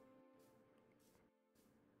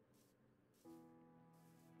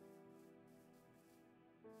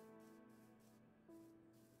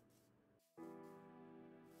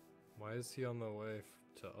 Why is he on the way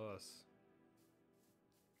to us?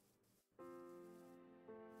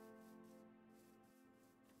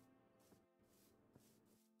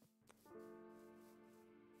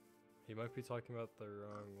 He might be talking about the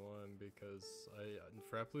wrong one, because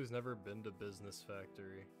Fraplu's never been to Business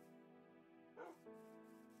Factory.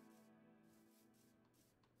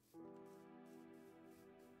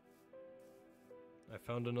 I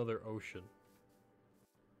found another ocean.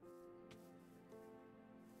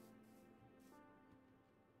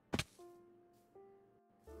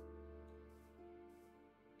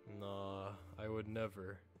 Nah, I would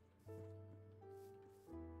never.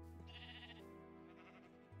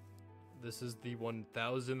 This is the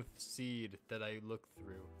 1000th seed that I looked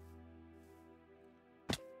through.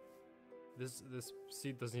 This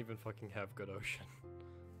seed doesn't even fucking have good ocean.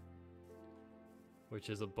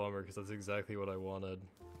 Which is a bummer, because that's exactly what I wanted.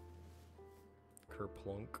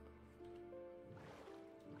 Kerplunk.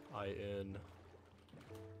 I-N.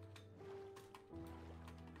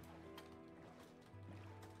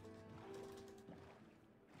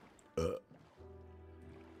 No.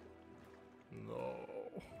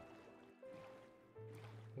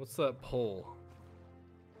 What's that pole?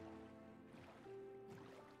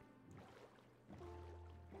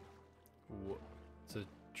 It's a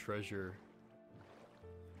treasure.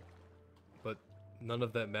 But none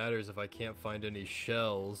of that matters if I can't find any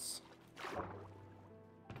shells.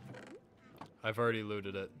 I've already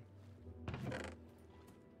looted it.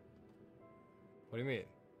 What do you mean?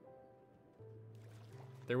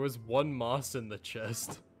 There was one moss in the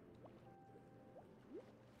chest.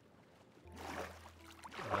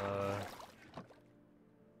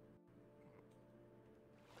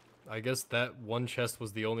 I guess that one chest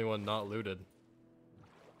was the only one not looted.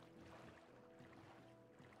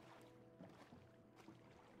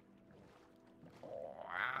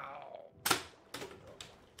 Wow.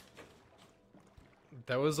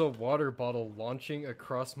 That was a water bottle launching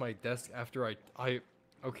across my desk after I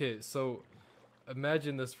Okay, so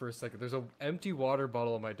imagine this for a second. There's an empty water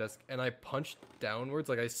bottle on my desk, and I punched downwards,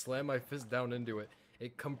 like I slammed my fist down into it.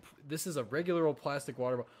 This is a regular old plastic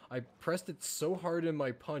water bottle. I pressed it so hard in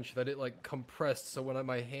my punch that it like compressed. So when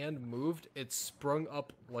my hand moved, it sprung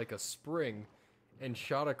up like a spring, and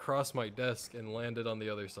shot across my desk and landed on the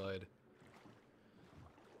other side.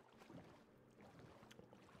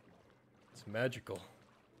 It's magical.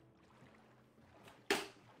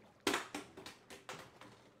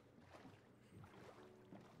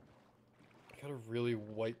 I got a really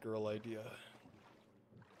white girl idea.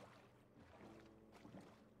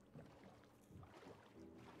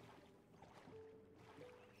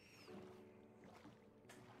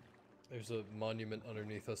 There's a monument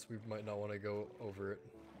underneath us. We might not want to go over it.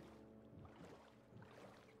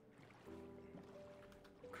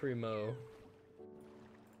 Cremo.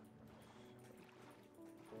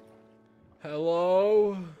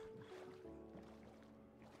 Hello?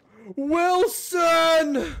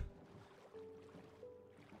 Wilson!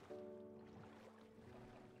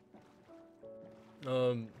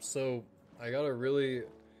 So I got a really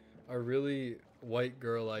white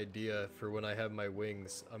girl idea for when I have my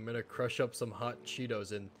wings. I'm gonna crush up some hot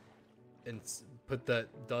Cheetos and put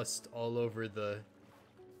that dust all over the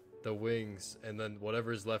wings, and then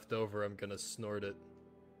whatever's left over, I'm gonna snort it.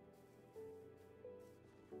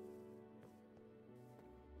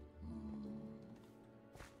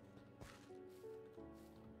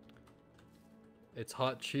 It's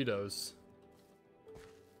hot Cheetos.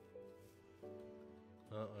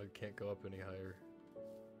 I can't go up any higher.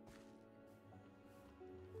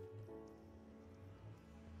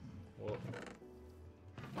 Well,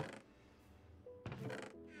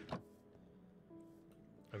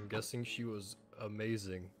 I'm guessing she was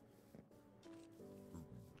amazing.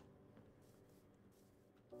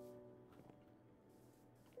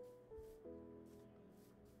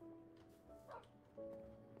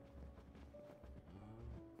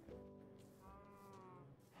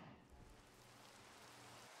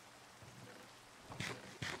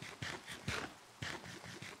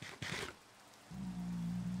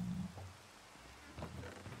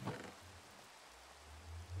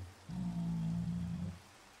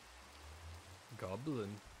 Goblin.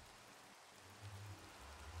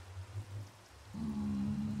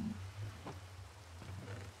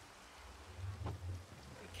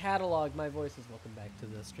 Catalog my voices. Welcome back to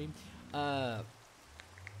the stream. I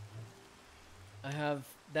have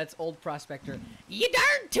that's old prospector. You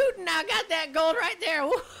darn tootin'! I got that gold right there.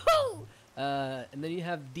 Woohoo! And then you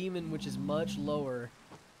have demon, which is much lower.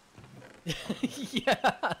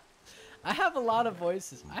 Yeah, I have a lot of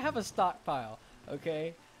voices. I have a stockpile.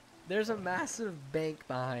 Okay. There's a massive bank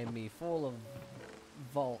behind me full of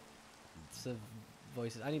vaults of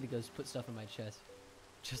voices. I need to go put stuff in my chest.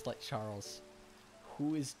 Just like Charles.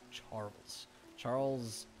 Who is Charles?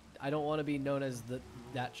 Charles, I don't want to be known as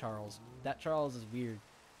that Charles. That Charles is weird.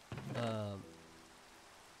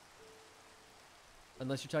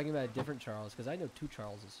 Unless you're talking about a different Charles, because I know two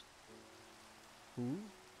Charleses. Who?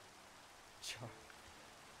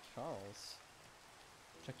 Charles.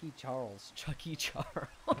 Chucky Charles. Chucky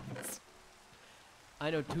Charles.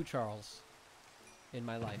 I know two Charles in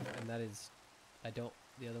my life, and that is, the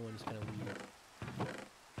other one is kind of weird.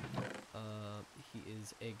 He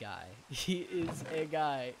is a guy. He is a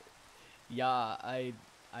guy. Yeah, I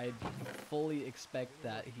fully expect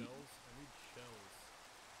that he.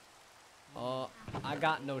 I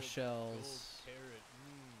got no shells.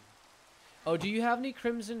 Oh, do you have any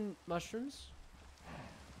crimson mushrooms?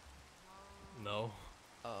 No.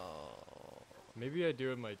 Oh. Maybe I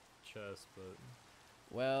do in my chest, but.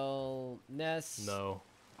 Well, Ness. No.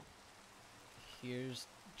 Here's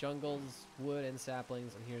jungles, wood, and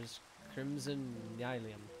saplings, and here's crimson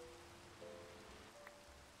nylium.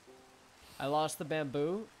 I lost the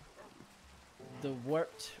bamboo, the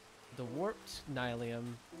warped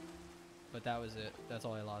nylium, but that was it. That's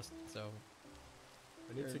all I lost. So.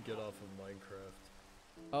 I need to get off of Minecraft.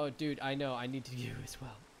 Oh, dude, I know. I need to you as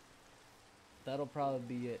well. That'll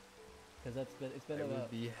probably be it, because it's been I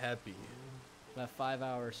would be happy. About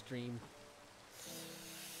 5-hour stream.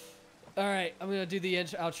 All right, I'm gonna do the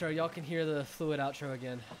outro. Y'all can hear the fluid outro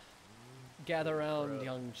again. Gather around,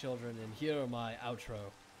 young children, and hear my outro.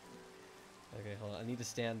 Okay, hold on. I need to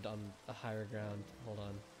stand on a higher ground. Hold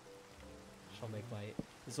on. Shall make my.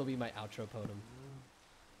 This will be my outro podium.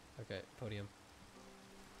 Okay, podium.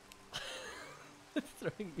 It's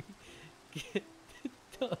throwing me. Get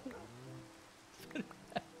done.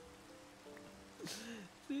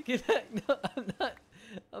 Get back. No, I'm not.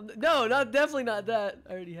 No, definitely not that.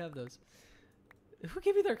 I already have those. Who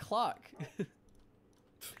gave me their clock?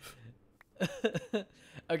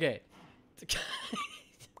 Okay.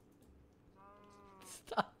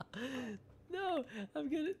 Stop. No, I'm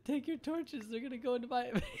gonna take your torches. They're gonna go into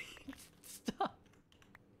my. Stop.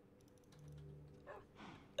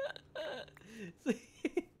 Please.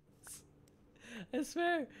 I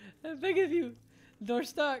swear. I beg of you. Door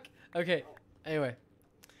stuck. Okay. Anyway.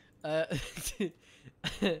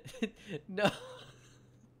 No.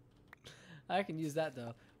 I can use that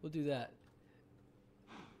though. We'll do that.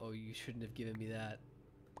 Oh, you shouldn't have given me that.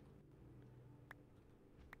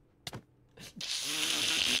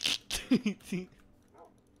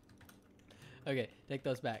 Okay, take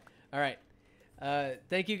those back. All right.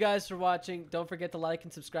 Thank you guys for watching. Don't forget to like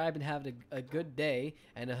and subscribe and have a good day.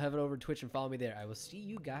 And head over to Twitch and follow me there. I will see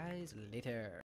you guys later.